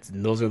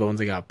 Those are the ones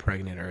that got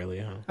pregnant early,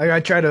 huh? Like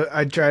I'd try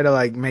to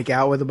like make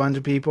out with a bunch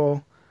of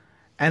people,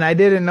 and I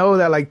didn't know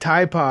that like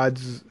Tide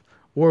Pods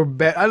were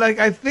better.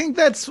 I think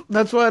that's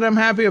what I'm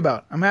happy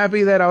about. I'm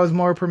happy that I was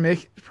more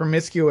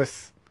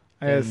promiscuous,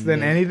 I guess,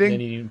 than anything. Than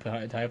eating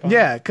Tide Pods?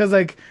 Yeah, because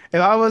like if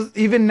I was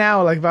even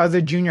now, like if I was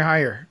a junior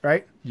higher,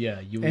 right?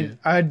 Yeah, you and would.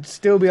 I'd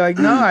still be like,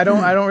 no, I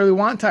don't really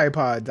want Tide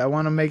Pods. I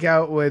want to make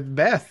out with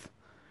Beth.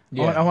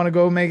 Yeah. I want to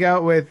go make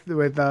out with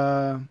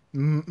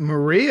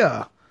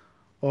Maria,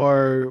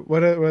 or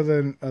what are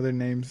the other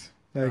names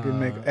that I could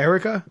make?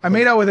 Erica. I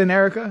made out with an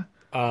Erica.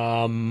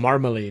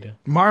 Marmalade.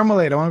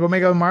 Marmalade. I want to go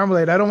make out with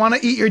Marmalade. I don't want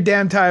to eat your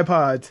damn Tide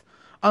Pods.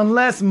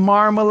 Unless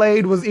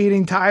Marmalade was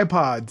eating Tide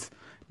Pods,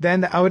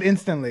 then I would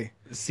instantly.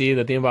 See,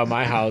 the thing about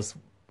my house,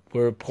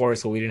 we're poor,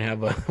 so we didn't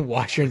have a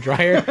washer and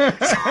dryer.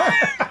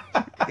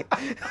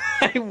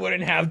 I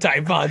wouldn't have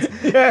Tide Pods.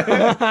 Yeah,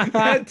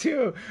 that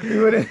too.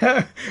 You wouldn't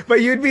have,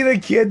 but you'd be the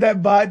kid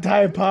that bought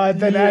Tide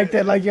Pods and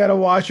acted like you had a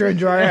washer and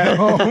dryer at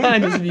home.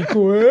 Just be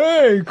cool.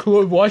 Hey,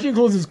 washing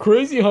clothes is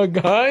crazy, huh,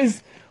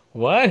 guys?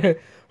 What?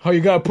 How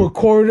you gotta put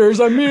quarters?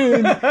 I'm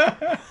in.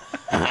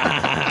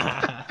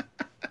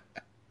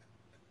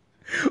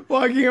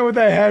 Walking in with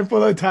a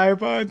handful of Tide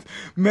Pods.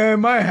 Man,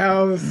 my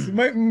house,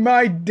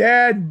 my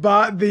dad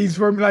bought these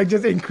for me, like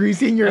just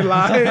increasing your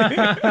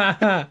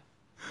life.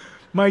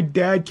 My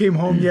dad came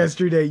home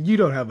yesterday. You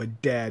don't have a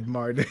dad,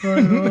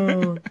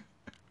 Martin.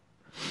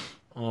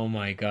 Oh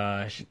my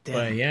gosh. Damn.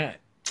 But yeah.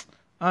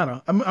 I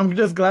don't know. I'm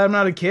just glad I'm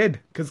not a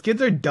kid, because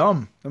kids are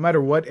dumb, no matter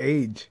what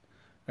age.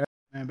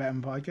 Man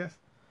Batman podcast.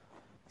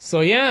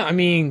 So yeah, I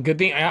mean, good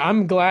thing.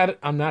 I'm glad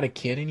I'm not a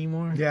kid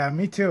anymore. Yeah,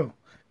 me too.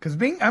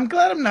 I'm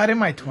glad I'm not in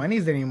my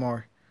 20s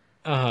anymore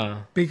Uh-huh.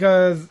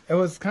 because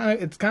it's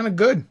kind of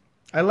good.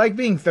 I like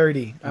being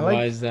 30.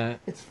 Why is that?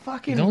 It's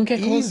fucking Don't get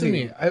close to easy.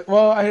 me. I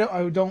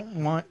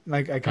don't want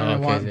I kind Oh, of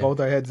okay, want then. both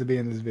our heads to be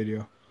in this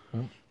video.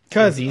 Well,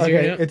 Cause it's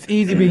easier now? it's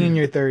easy being in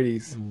your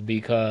 30s.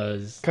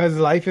 Because Cause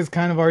life is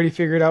kind of already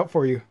figured out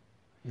for you.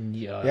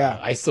 Yeah.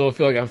 I still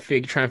feel like I'm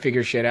trying to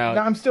figure shit out.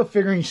 Now, I'm still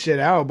figuring shit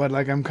out, but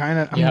like I'm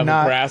You have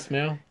not. a grasp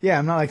now. Yeah,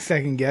 I'm not like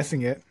second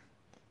guessing it.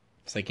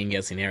 Second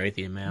guessing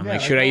everything, man. I'm Yeah,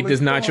 like, like should I eat all this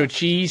this nacho stuff.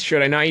 cheese?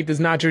 Should I not eat this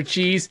nacho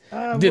cheese?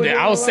 What Dude, do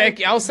I was I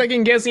like? I was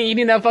second guessing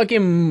eating that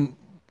fucking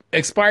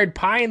expired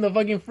pie in the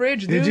fucking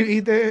fridge, dude. Did you eat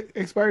the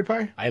expired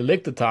pie? I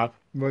licked the top.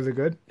 Was it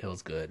good? It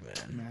was good,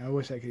 man. Man, I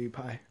wish I could eat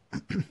pie.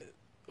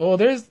 Well,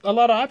 there's a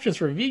lot of options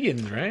for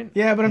vegans, right?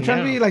 Yeah, but I'm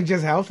trying to Yeah. be like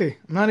just healthy.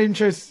 I'm not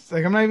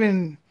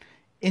even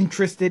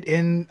interested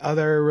in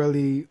other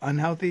really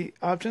unhealthy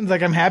options.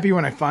 Like I'm happy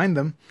when I find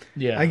them.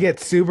 Yeah. I get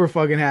super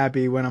fucking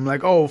happy when I'm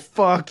like, oh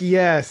fuck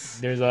yes.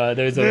 There's a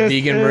This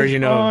vegan is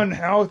version of.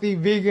 unhealthy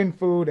vegan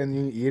food, and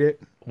you eat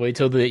it. Wait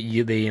till they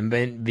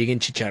invent vegan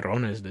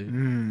chicharrones,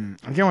 dude.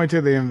 I can't wait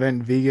till they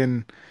invent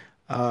vegan.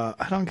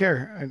 I don't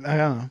care. I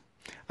don't know.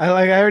 I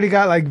already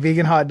got like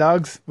vegan hot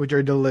dogs, which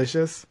are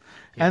delicious,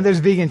 and there's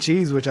vegan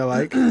cheese, which I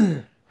like.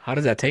 How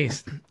does that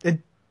taste? It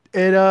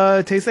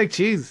tastes like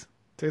cheese.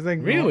 Tastes like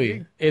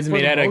Really? It's For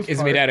made the out of most it's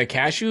made part. out of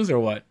cashews or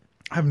what?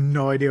 I have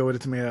no idea what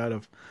it's made out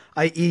of.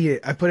 I eat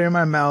it. I put it in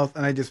my mouth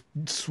and I just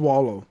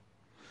swallow.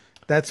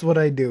 That's what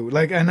I do.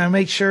 Like, and I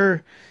make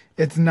sure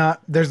there's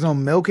no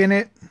milk in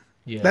it.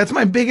 Yeah. That's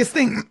my biggest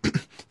thing.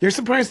 You're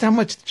surprised how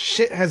much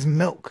shit has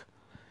milk.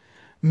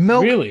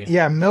 Milk. Really?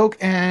 Yeah, milk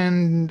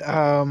and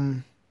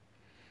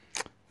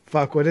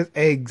what is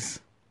eggs?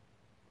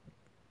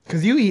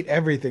 Because you eat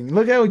everything.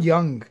 Look how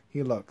young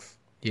he looks.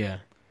 Yeah.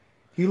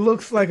 He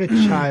looks like a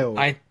child.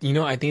 I think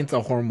it's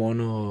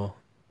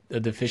a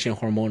deficient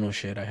hormonal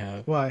shit I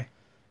have. Why?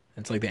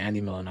 It's like the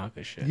Andy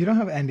Milonakis shit. You don't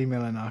have Andy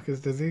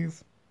Milonakis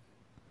disease.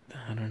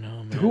 I don't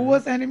know, man. Who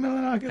was Andy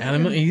Milonakis?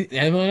 Andy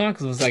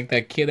Milonakis was like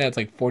that kid that's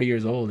like 40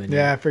 years old, and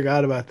Yeah, I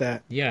forgot about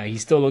that. yeah, he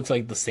still looks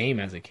like the same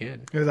as a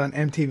kid. It was on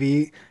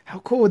MTV. How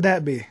cool would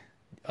that be?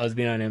 Us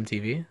being on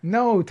MTV.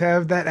 No, to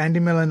have that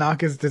Andy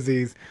Milonakis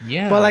disease.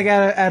 Yeah, But like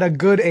at a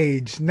good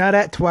age, not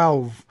at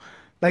 12.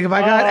 Like if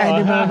I got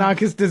Andy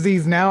Milonakis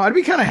disease now, I'd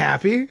be kind of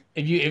happy.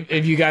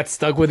 if you got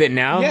stuck with it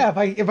now, Yeah,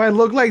 if I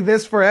look like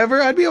this forever,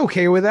 I'd be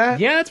okay with that.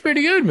 yeah, that's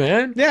pretty good,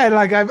 man. Yeah,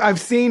 like I've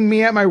seen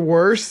me at my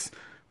worst,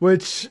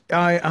 which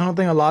I don't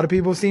think a lot of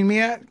people have seen me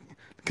at.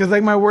 Because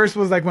like my worst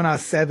was like when I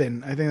was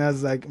 7. I think that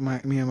was like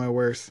me at my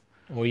worst.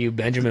 Were you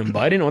Benjamin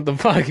Button? What the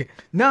fuck?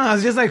 No, I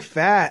was just like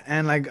fat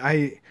and like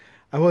I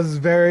was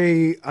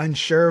very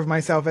unsure of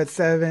myself at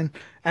 7.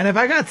 And if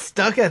I got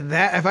stuck at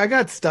that, if I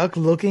got stuck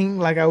looking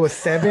like I was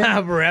 7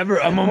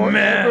 Forever, I'm a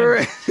forever,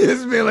 man.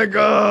 just be like,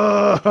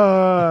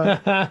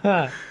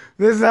 oh,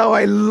 this is how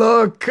I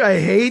look. I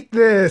hate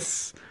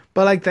this.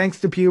 But like,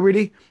 thanks to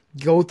puberty,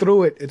 go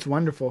through it. It's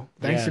wonderful.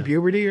 Thanks to Yeah.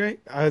 puberty, right?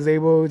 I was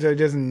able to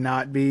just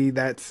not be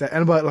that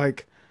sad. But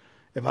like,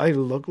 if I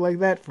look like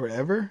that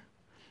forever,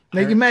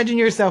 like imagine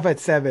yourself at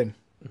 7.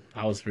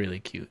 I was really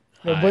cute.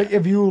 But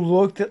if you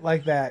looked at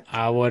like that,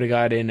 I would have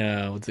got in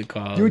what's it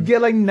called? you would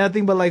get like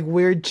nothing but like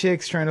weird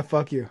chicks trying to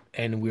fuck you.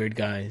 And weird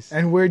guys.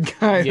 And weird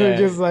guys who are Yeah.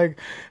 just like,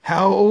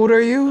 how old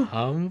are you?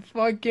 I'm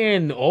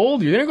fucking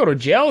old. You're gonna go to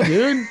jail,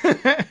 dude.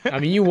 I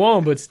mean, you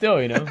won't, but still,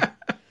 you know.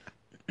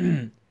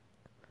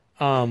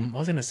 What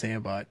was I gonna say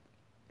about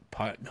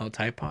Thai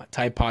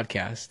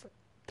podcast?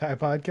 Thai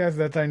podcast,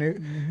 that's our new.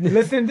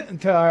 Listen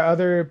to our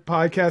other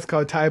podcast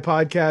called Thai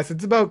Podcast.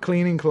 It's about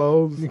cleaning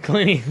clothes.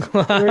 Cleaning.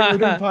 We're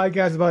doing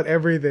podcasts about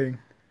everything.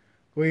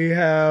 We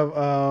have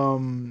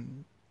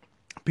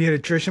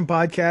pediatrician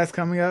podcast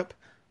coming up.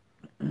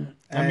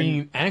 I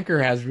mean,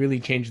 Anchor has really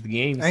changed the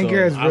game.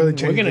 Anchor has really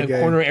changed We're gonna the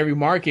game. corner every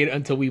market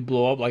until we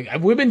blow up. Like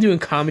we've been doing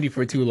comedy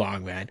for too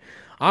long, man.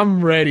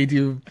 I'm ready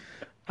to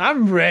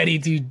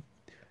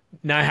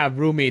not have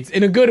roommates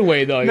in a good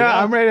way, though. You No, know?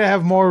 I'm ready to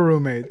have more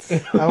roommates.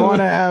 I want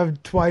to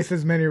have twice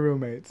as many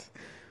roommates.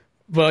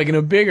 But like in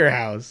a bigger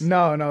house.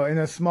 No, in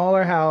a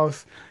smaller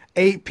house,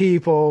 8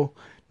 people,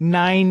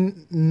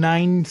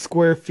 9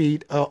 square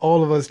feet,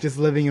 all of us just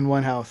living in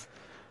one house.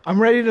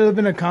 I'm ready to live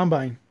in a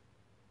combine.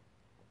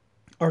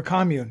 Or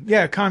commune.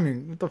 Yeah,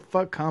 commune. What the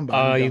fuck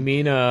combine? You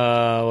mean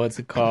what's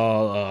it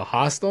called?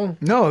 Hostel?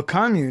 No, a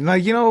commune.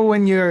 Like you know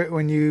when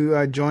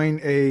you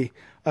join a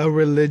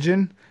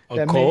religion.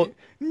 A cult?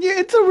 Yeah,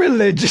 it's a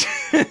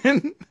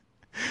religion.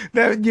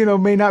 That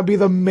may not be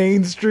the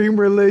mainstream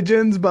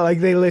religions, but like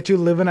they let you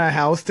live in a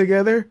house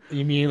together.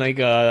 You mean like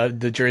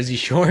the Jersey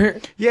Shore?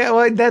 Yeah,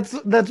 well, that's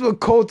what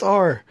cults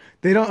are.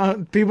 They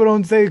don't. People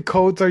don't say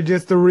cults are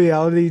just a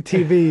reality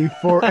TV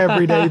for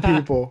everyday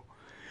people.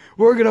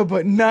 We're gonna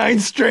put 9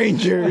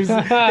 strangers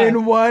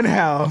in one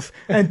house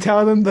and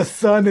tell them the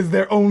sun is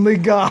their only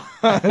god.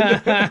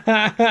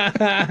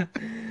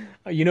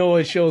 You know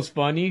what show's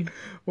funny?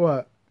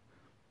 What?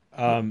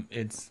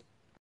 It's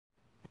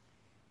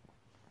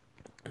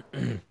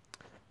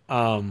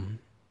What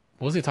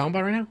was he talking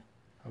about right now?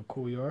 How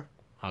cool you are.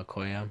 How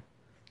cool I am.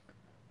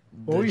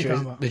 What were you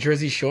talking about? The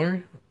Jersey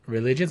Shore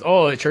religions.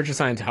 Oh, Church of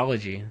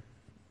Scientology.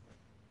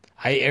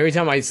 I every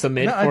time I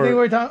submit No, I think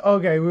we're talking.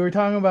 Okay, we were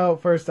talking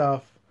about first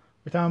off.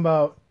 We're talking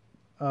about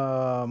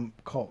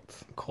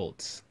cults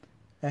cults,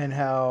 and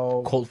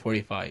how Colt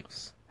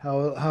 45s.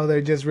 how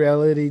they're just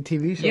reality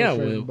TV shows Yeah, for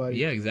well, everybody.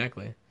 yeah,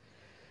 exactly.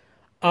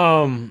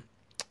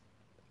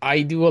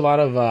 I do a lot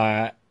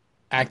of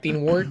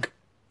acting work,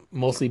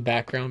 mostly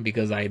background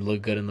because I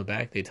look good in the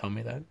back. They tell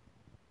me that.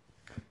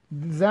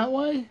 Is that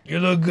why? You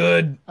look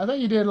good. I thought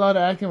you did a lot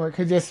of acting work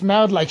because you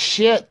smelled like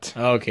shit.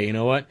 Okay, you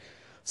know what?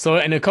 So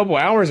in a couple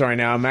hours right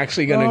now, I'm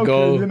actually gonna Okay,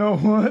 go. you know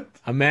what?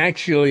 I'm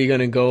actually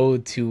gonna go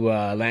to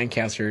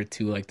Lancaster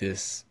to like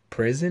this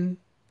prison,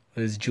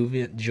 this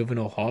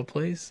juvenile hall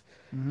place,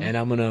 and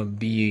I'm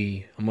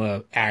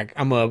gonna act.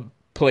 I'm gonna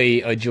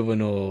play a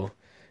juvenile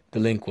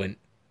delinquent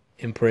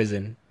in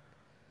prison.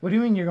 What do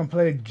you mean you're gonna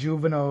play a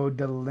juvenile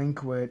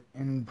delinquent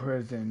in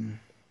prison?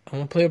 I'm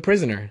gonna play a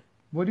prisoner.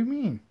 What do you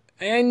mean?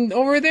 And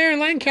over there in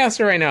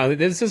Lancaster right now,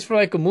 this is for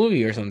like a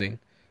movie or something,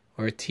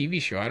 or a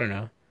TV show. I don't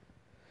know.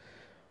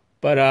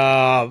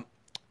 But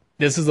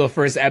this is the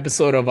first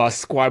episode of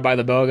Squad by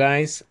the Bell,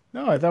 guys.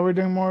 No, I thought we were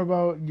doing more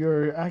about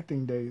your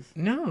acting days.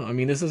 No, I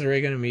mean this is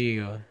really gonna be.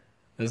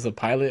 This is a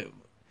pilot.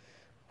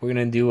 We're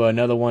gonna do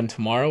another one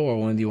tomorrow,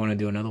 or when do you want to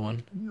do another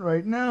one?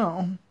 Right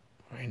now.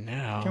 Right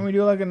now. Can we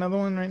do like another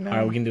one right now? All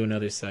right, we can do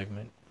another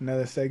segment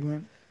Another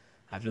segment.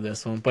 after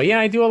this one. But yeah,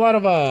 I do a lot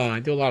of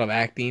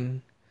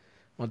acting.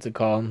 What's it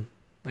called?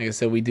 Like I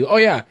said, we do. Oh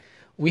yeah,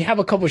 we have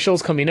a couple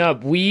shows coming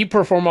up. We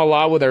perform a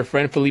lot with our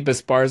friend Felipe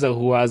Esparza,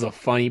 who has a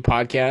funny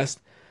podcast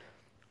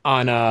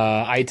on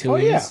iTunes. Oh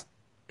yeah.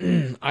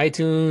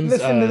 iTunes.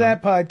 Listen to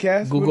that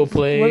podcast. Google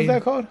Play. What is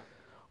that called?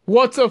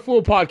 What's a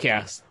Fool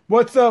podcast?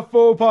 What's Up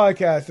Full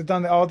Podcast. It's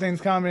on the All Things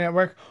Comedy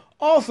Network.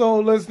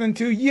 Also listen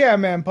to Yeah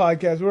Man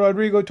Podcast with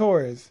Rodrigo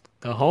Torres.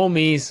 The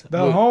homies.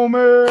 The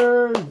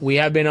homers. We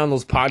have been on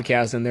those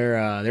podcasts and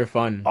they're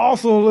fun.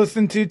 Also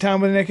listen to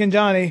Time with Nick and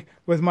Johnny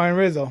with Martin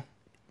Rizzo.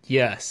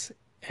 Yes.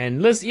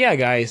 And listen, yeah,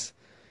 guys.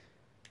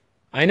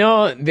 I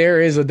know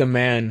there is a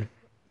demand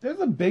There's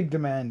a big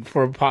demand.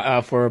 for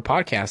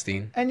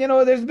podcasting. And you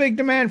know, there's a big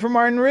demand for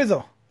Martin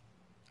Rizzo.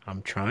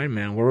 I'm trying,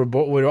 man.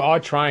 We're all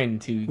trying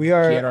to We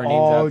are get our names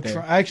all out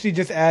there. actually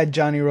just add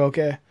Johnny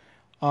Roque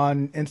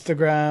on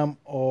Instagram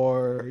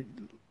or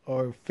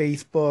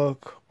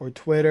Facebook or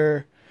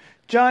Twitter.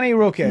 Johnny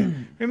Roque.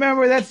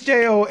 Remember, that's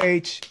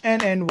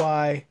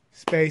JOHNNY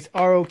space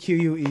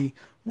ROQUE.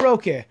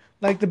 Roque,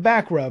 like the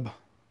back rub.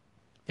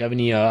 You have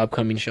any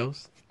upcoming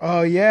shows?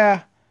 Oh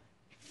yeah,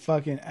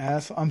 fucking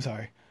asshole. I'm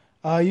sorry.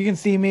 You can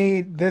see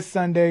me this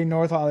Sunday,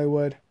 North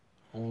Hollywood.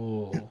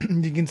 Oh.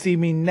 You can see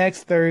me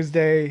next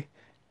Thursday.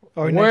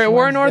 Or next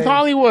We're in North Wednesday.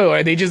 Hollywood.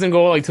 Are they just gonna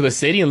go like to the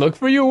city and look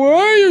for you? Where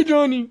are you,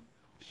 Johnny?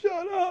 Shut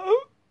up.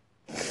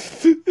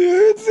 You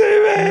can see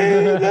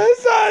me this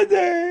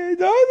Sunday,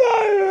 North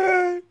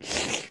Hollywood.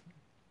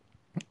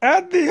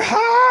 At the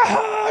Ha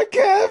Ha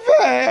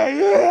Cafe.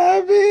 You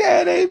have me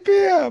at 8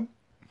 p.m.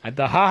 At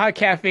the Haha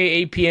Cafe,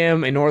 8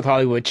 p.m. in North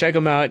Hollywood. Check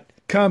them out.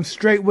 Come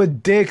straight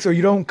with dicks or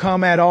you don't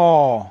come at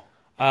all.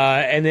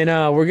 And then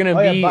we're gonna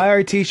Oh, be. yeah, buy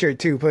our t-shirt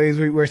too, please.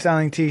 We're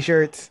selling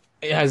t-shirts.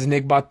 Has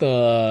Nick bought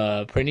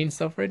the printing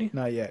stuff ready?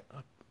 Not yet.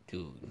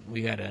 Dude,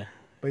 we gotta.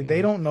 But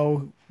they don't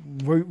know.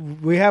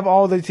 We have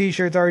all the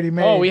t-shirts already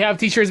made. Oh, we have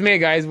t-shirts made,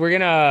 guys. We're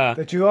gonna.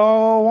 that you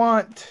all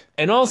want.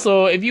 And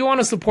also, if you want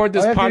to support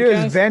this All you have to do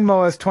podcast, is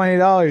Venmo us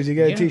 $20. You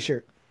get Yeah. a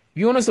t-shirt. if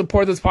you want to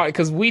support this podcast,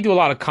 because we do a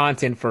lot of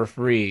content for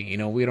free. You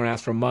know, we don't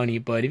ask for money,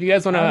 but if you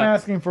guys want I'm to,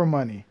 asking for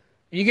money.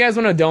 you guys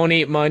want to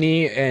donate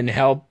money and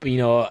help,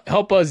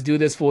 help us do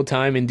this full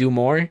time and do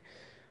more.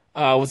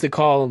 What's it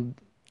called?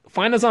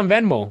 Find us on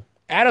Venmo.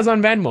 Add us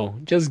on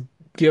Venmo. Just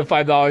give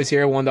 $5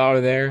 here,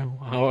 $1 there,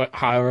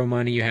 however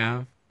money you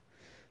have,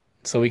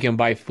 so we can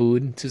buy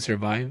food to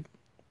survive.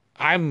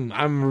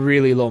 I'm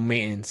really low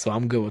maintenance, so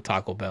I'm good with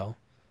Taco Bell.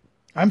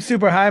 I'm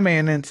super high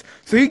maintenance,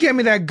 so you get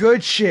me that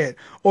good shit,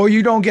 or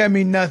you don't get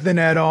me nothing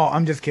at all.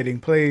 I'm just kidding,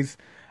 please.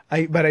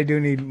 But I do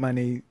need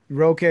money.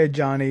 Roque,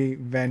 Johnny,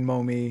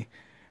 Venmo me.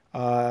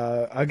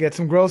 I'll get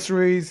some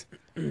groceries.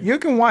 You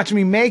can watch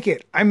me make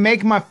it. I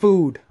make my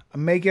food. I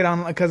make it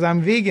on because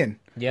I'm vegan.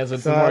 Yes,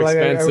 it's So more I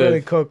expensive.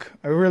 really cook.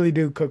 I really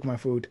do cook my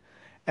food.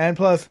 And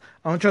plus,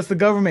 I don't trust the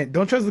government.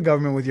 Don't trust the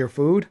government with your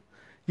food.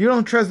 You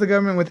don't trust the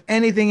government with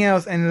anything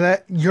else, and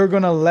you're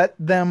gonna let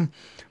them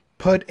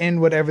put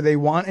in whatever they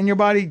want in your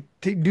body.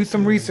 Do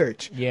some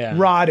research. Yeah.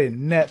 Rodden,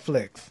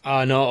 Netflix.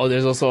 No,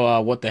 there's also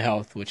What the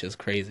Health, which is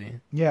crazy.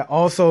 Yeah.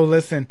 Also,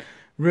 listen.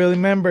 Really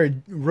remember,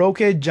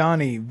 Roque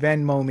Johnny,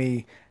 Venmo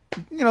me.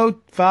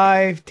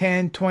 5,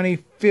 10, 20,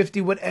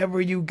 50,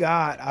 whatever you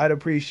got. I'd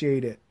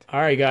appreciate it. All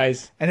right,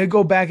 guys. And it'd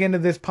go back into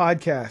this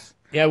podcast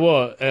Yeah,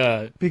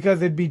 well,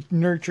 because it'd be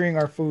nurturing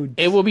our food.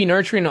 it will be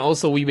nurturing, and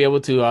also we'll be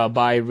able to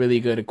buy really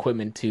good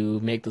equipment to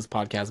make this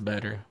podcast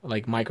better,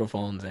 like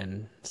microphones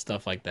and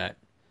stuff like that.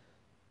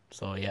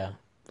 So, yeah.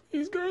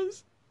 These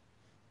guys.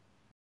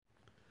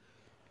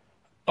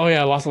 Oh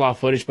yeah, I lost a lot of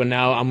footage, but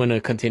now I'm gonna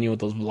continue with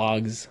those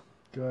vlogs.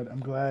 Good. I'm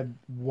glad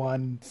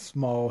one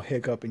small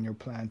hiccup in your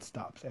plan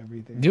stops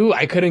everything. Dude,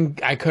 I couldn't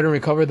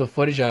recover the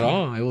footage at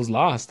all. It was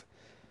lost.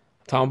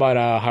 Talking about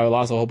how I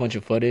lost a whole bunch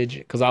of footage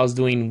because I was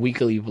doing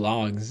weekly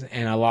vlogs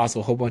and I lost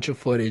a whole bunch of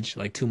footage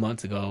like 2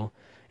 months ago,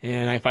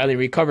 and I finally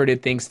recovered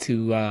it thanks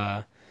to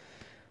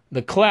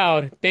the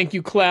cloud. Thank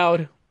you,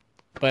 cloud.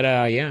 But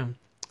yeah.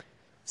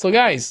 So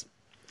guys,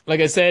 like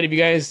I said, if you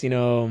guys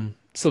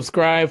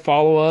subscribe,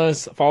 follow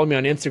us, follow me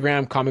on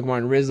Instagram, Comic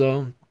Martin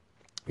Rizzo.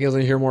 If you guys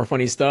want to hear more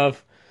funny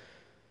stuff,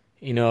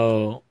 you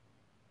know,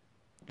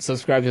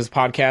 subscribe to this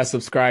podcast,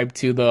 subscribe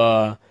to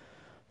the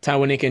Time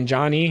with Nick and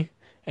Johnny,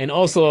 and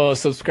also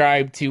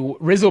subscribe to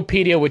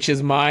Rizzopedia, which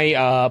is my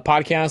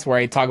podcast where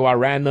I talk about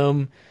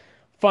random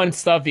fun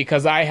stuff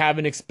because I have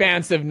an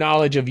expansive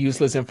knowledge of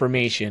useless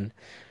information.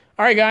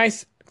 All right,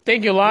 guys.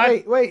 Thank you a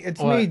lot. Wait, it's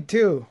What? me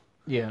too.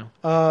 Yeah.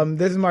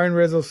 This is Martin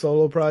Rizzo's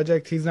solo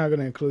project. He's not going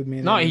to include me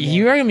in No, it anymore.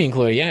 you're gonna be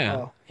included. Yeah.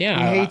 Oh, Yeah.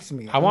 He hates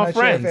me. I I'm want not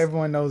friends. sure if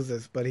everyone knows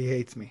this, but he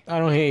hates me. I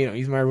don't hate him.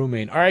 He's my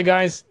roommate. All right,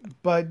 guys.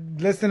 But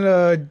listen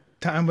to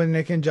Time with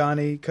Nick and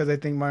Johnny because I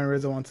think Martin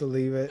Rizzo wants to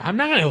leave it. I'm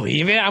not gonna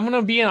leave it. I'm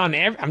gonna be on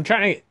every. I'm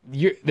trying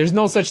to. There's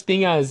no such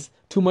thing as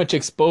too much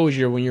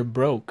exposure when you're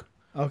broke.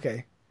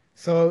 Okay.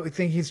 So I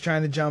think he's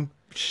trying to jump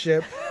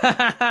ship.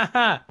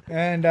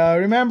 And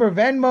remember,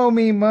 Venmo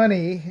me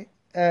money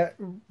at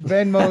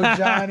Venmo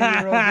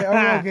Johnny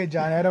Rogan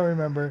Johnny. I don't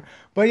remember.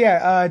 But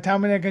yeah,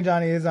 Time with Nick and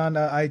Johnny is on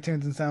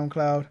iTunes and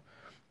SoundCloud.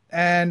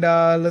 And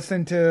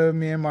listen to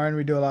me and Martin.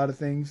 We do a lot of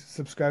things.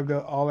 Subscribe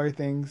to all our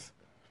things.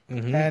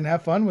 And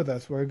have fun with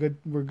us. We're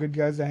good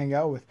guys to hang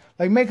out with.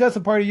 Like, make us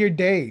a part of your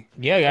day.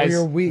 Yeah, guys. Or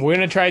your week. We're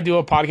gonna try to do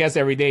a podcast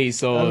every day,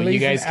 so At least you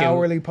guys an can.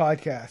 hourly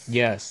podcast.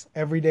 Yes.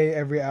 Every day,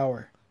 every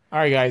hour. All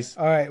right, guys.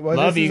 All right. Well,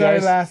 Love this you is our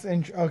guys. last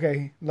intro.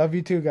 Okay. Love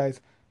you too, guys.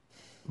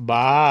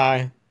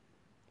 Bye.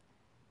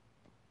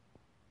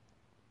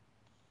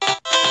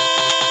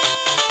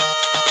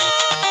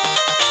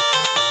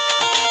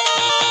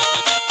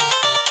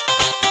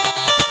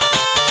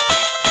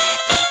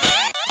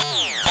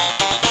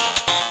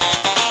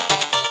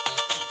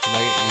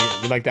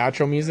 You like the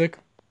outro music?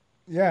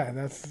 Yeah,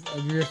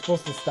 you're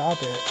supposed to stop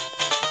it.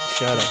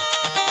 Shut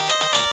up.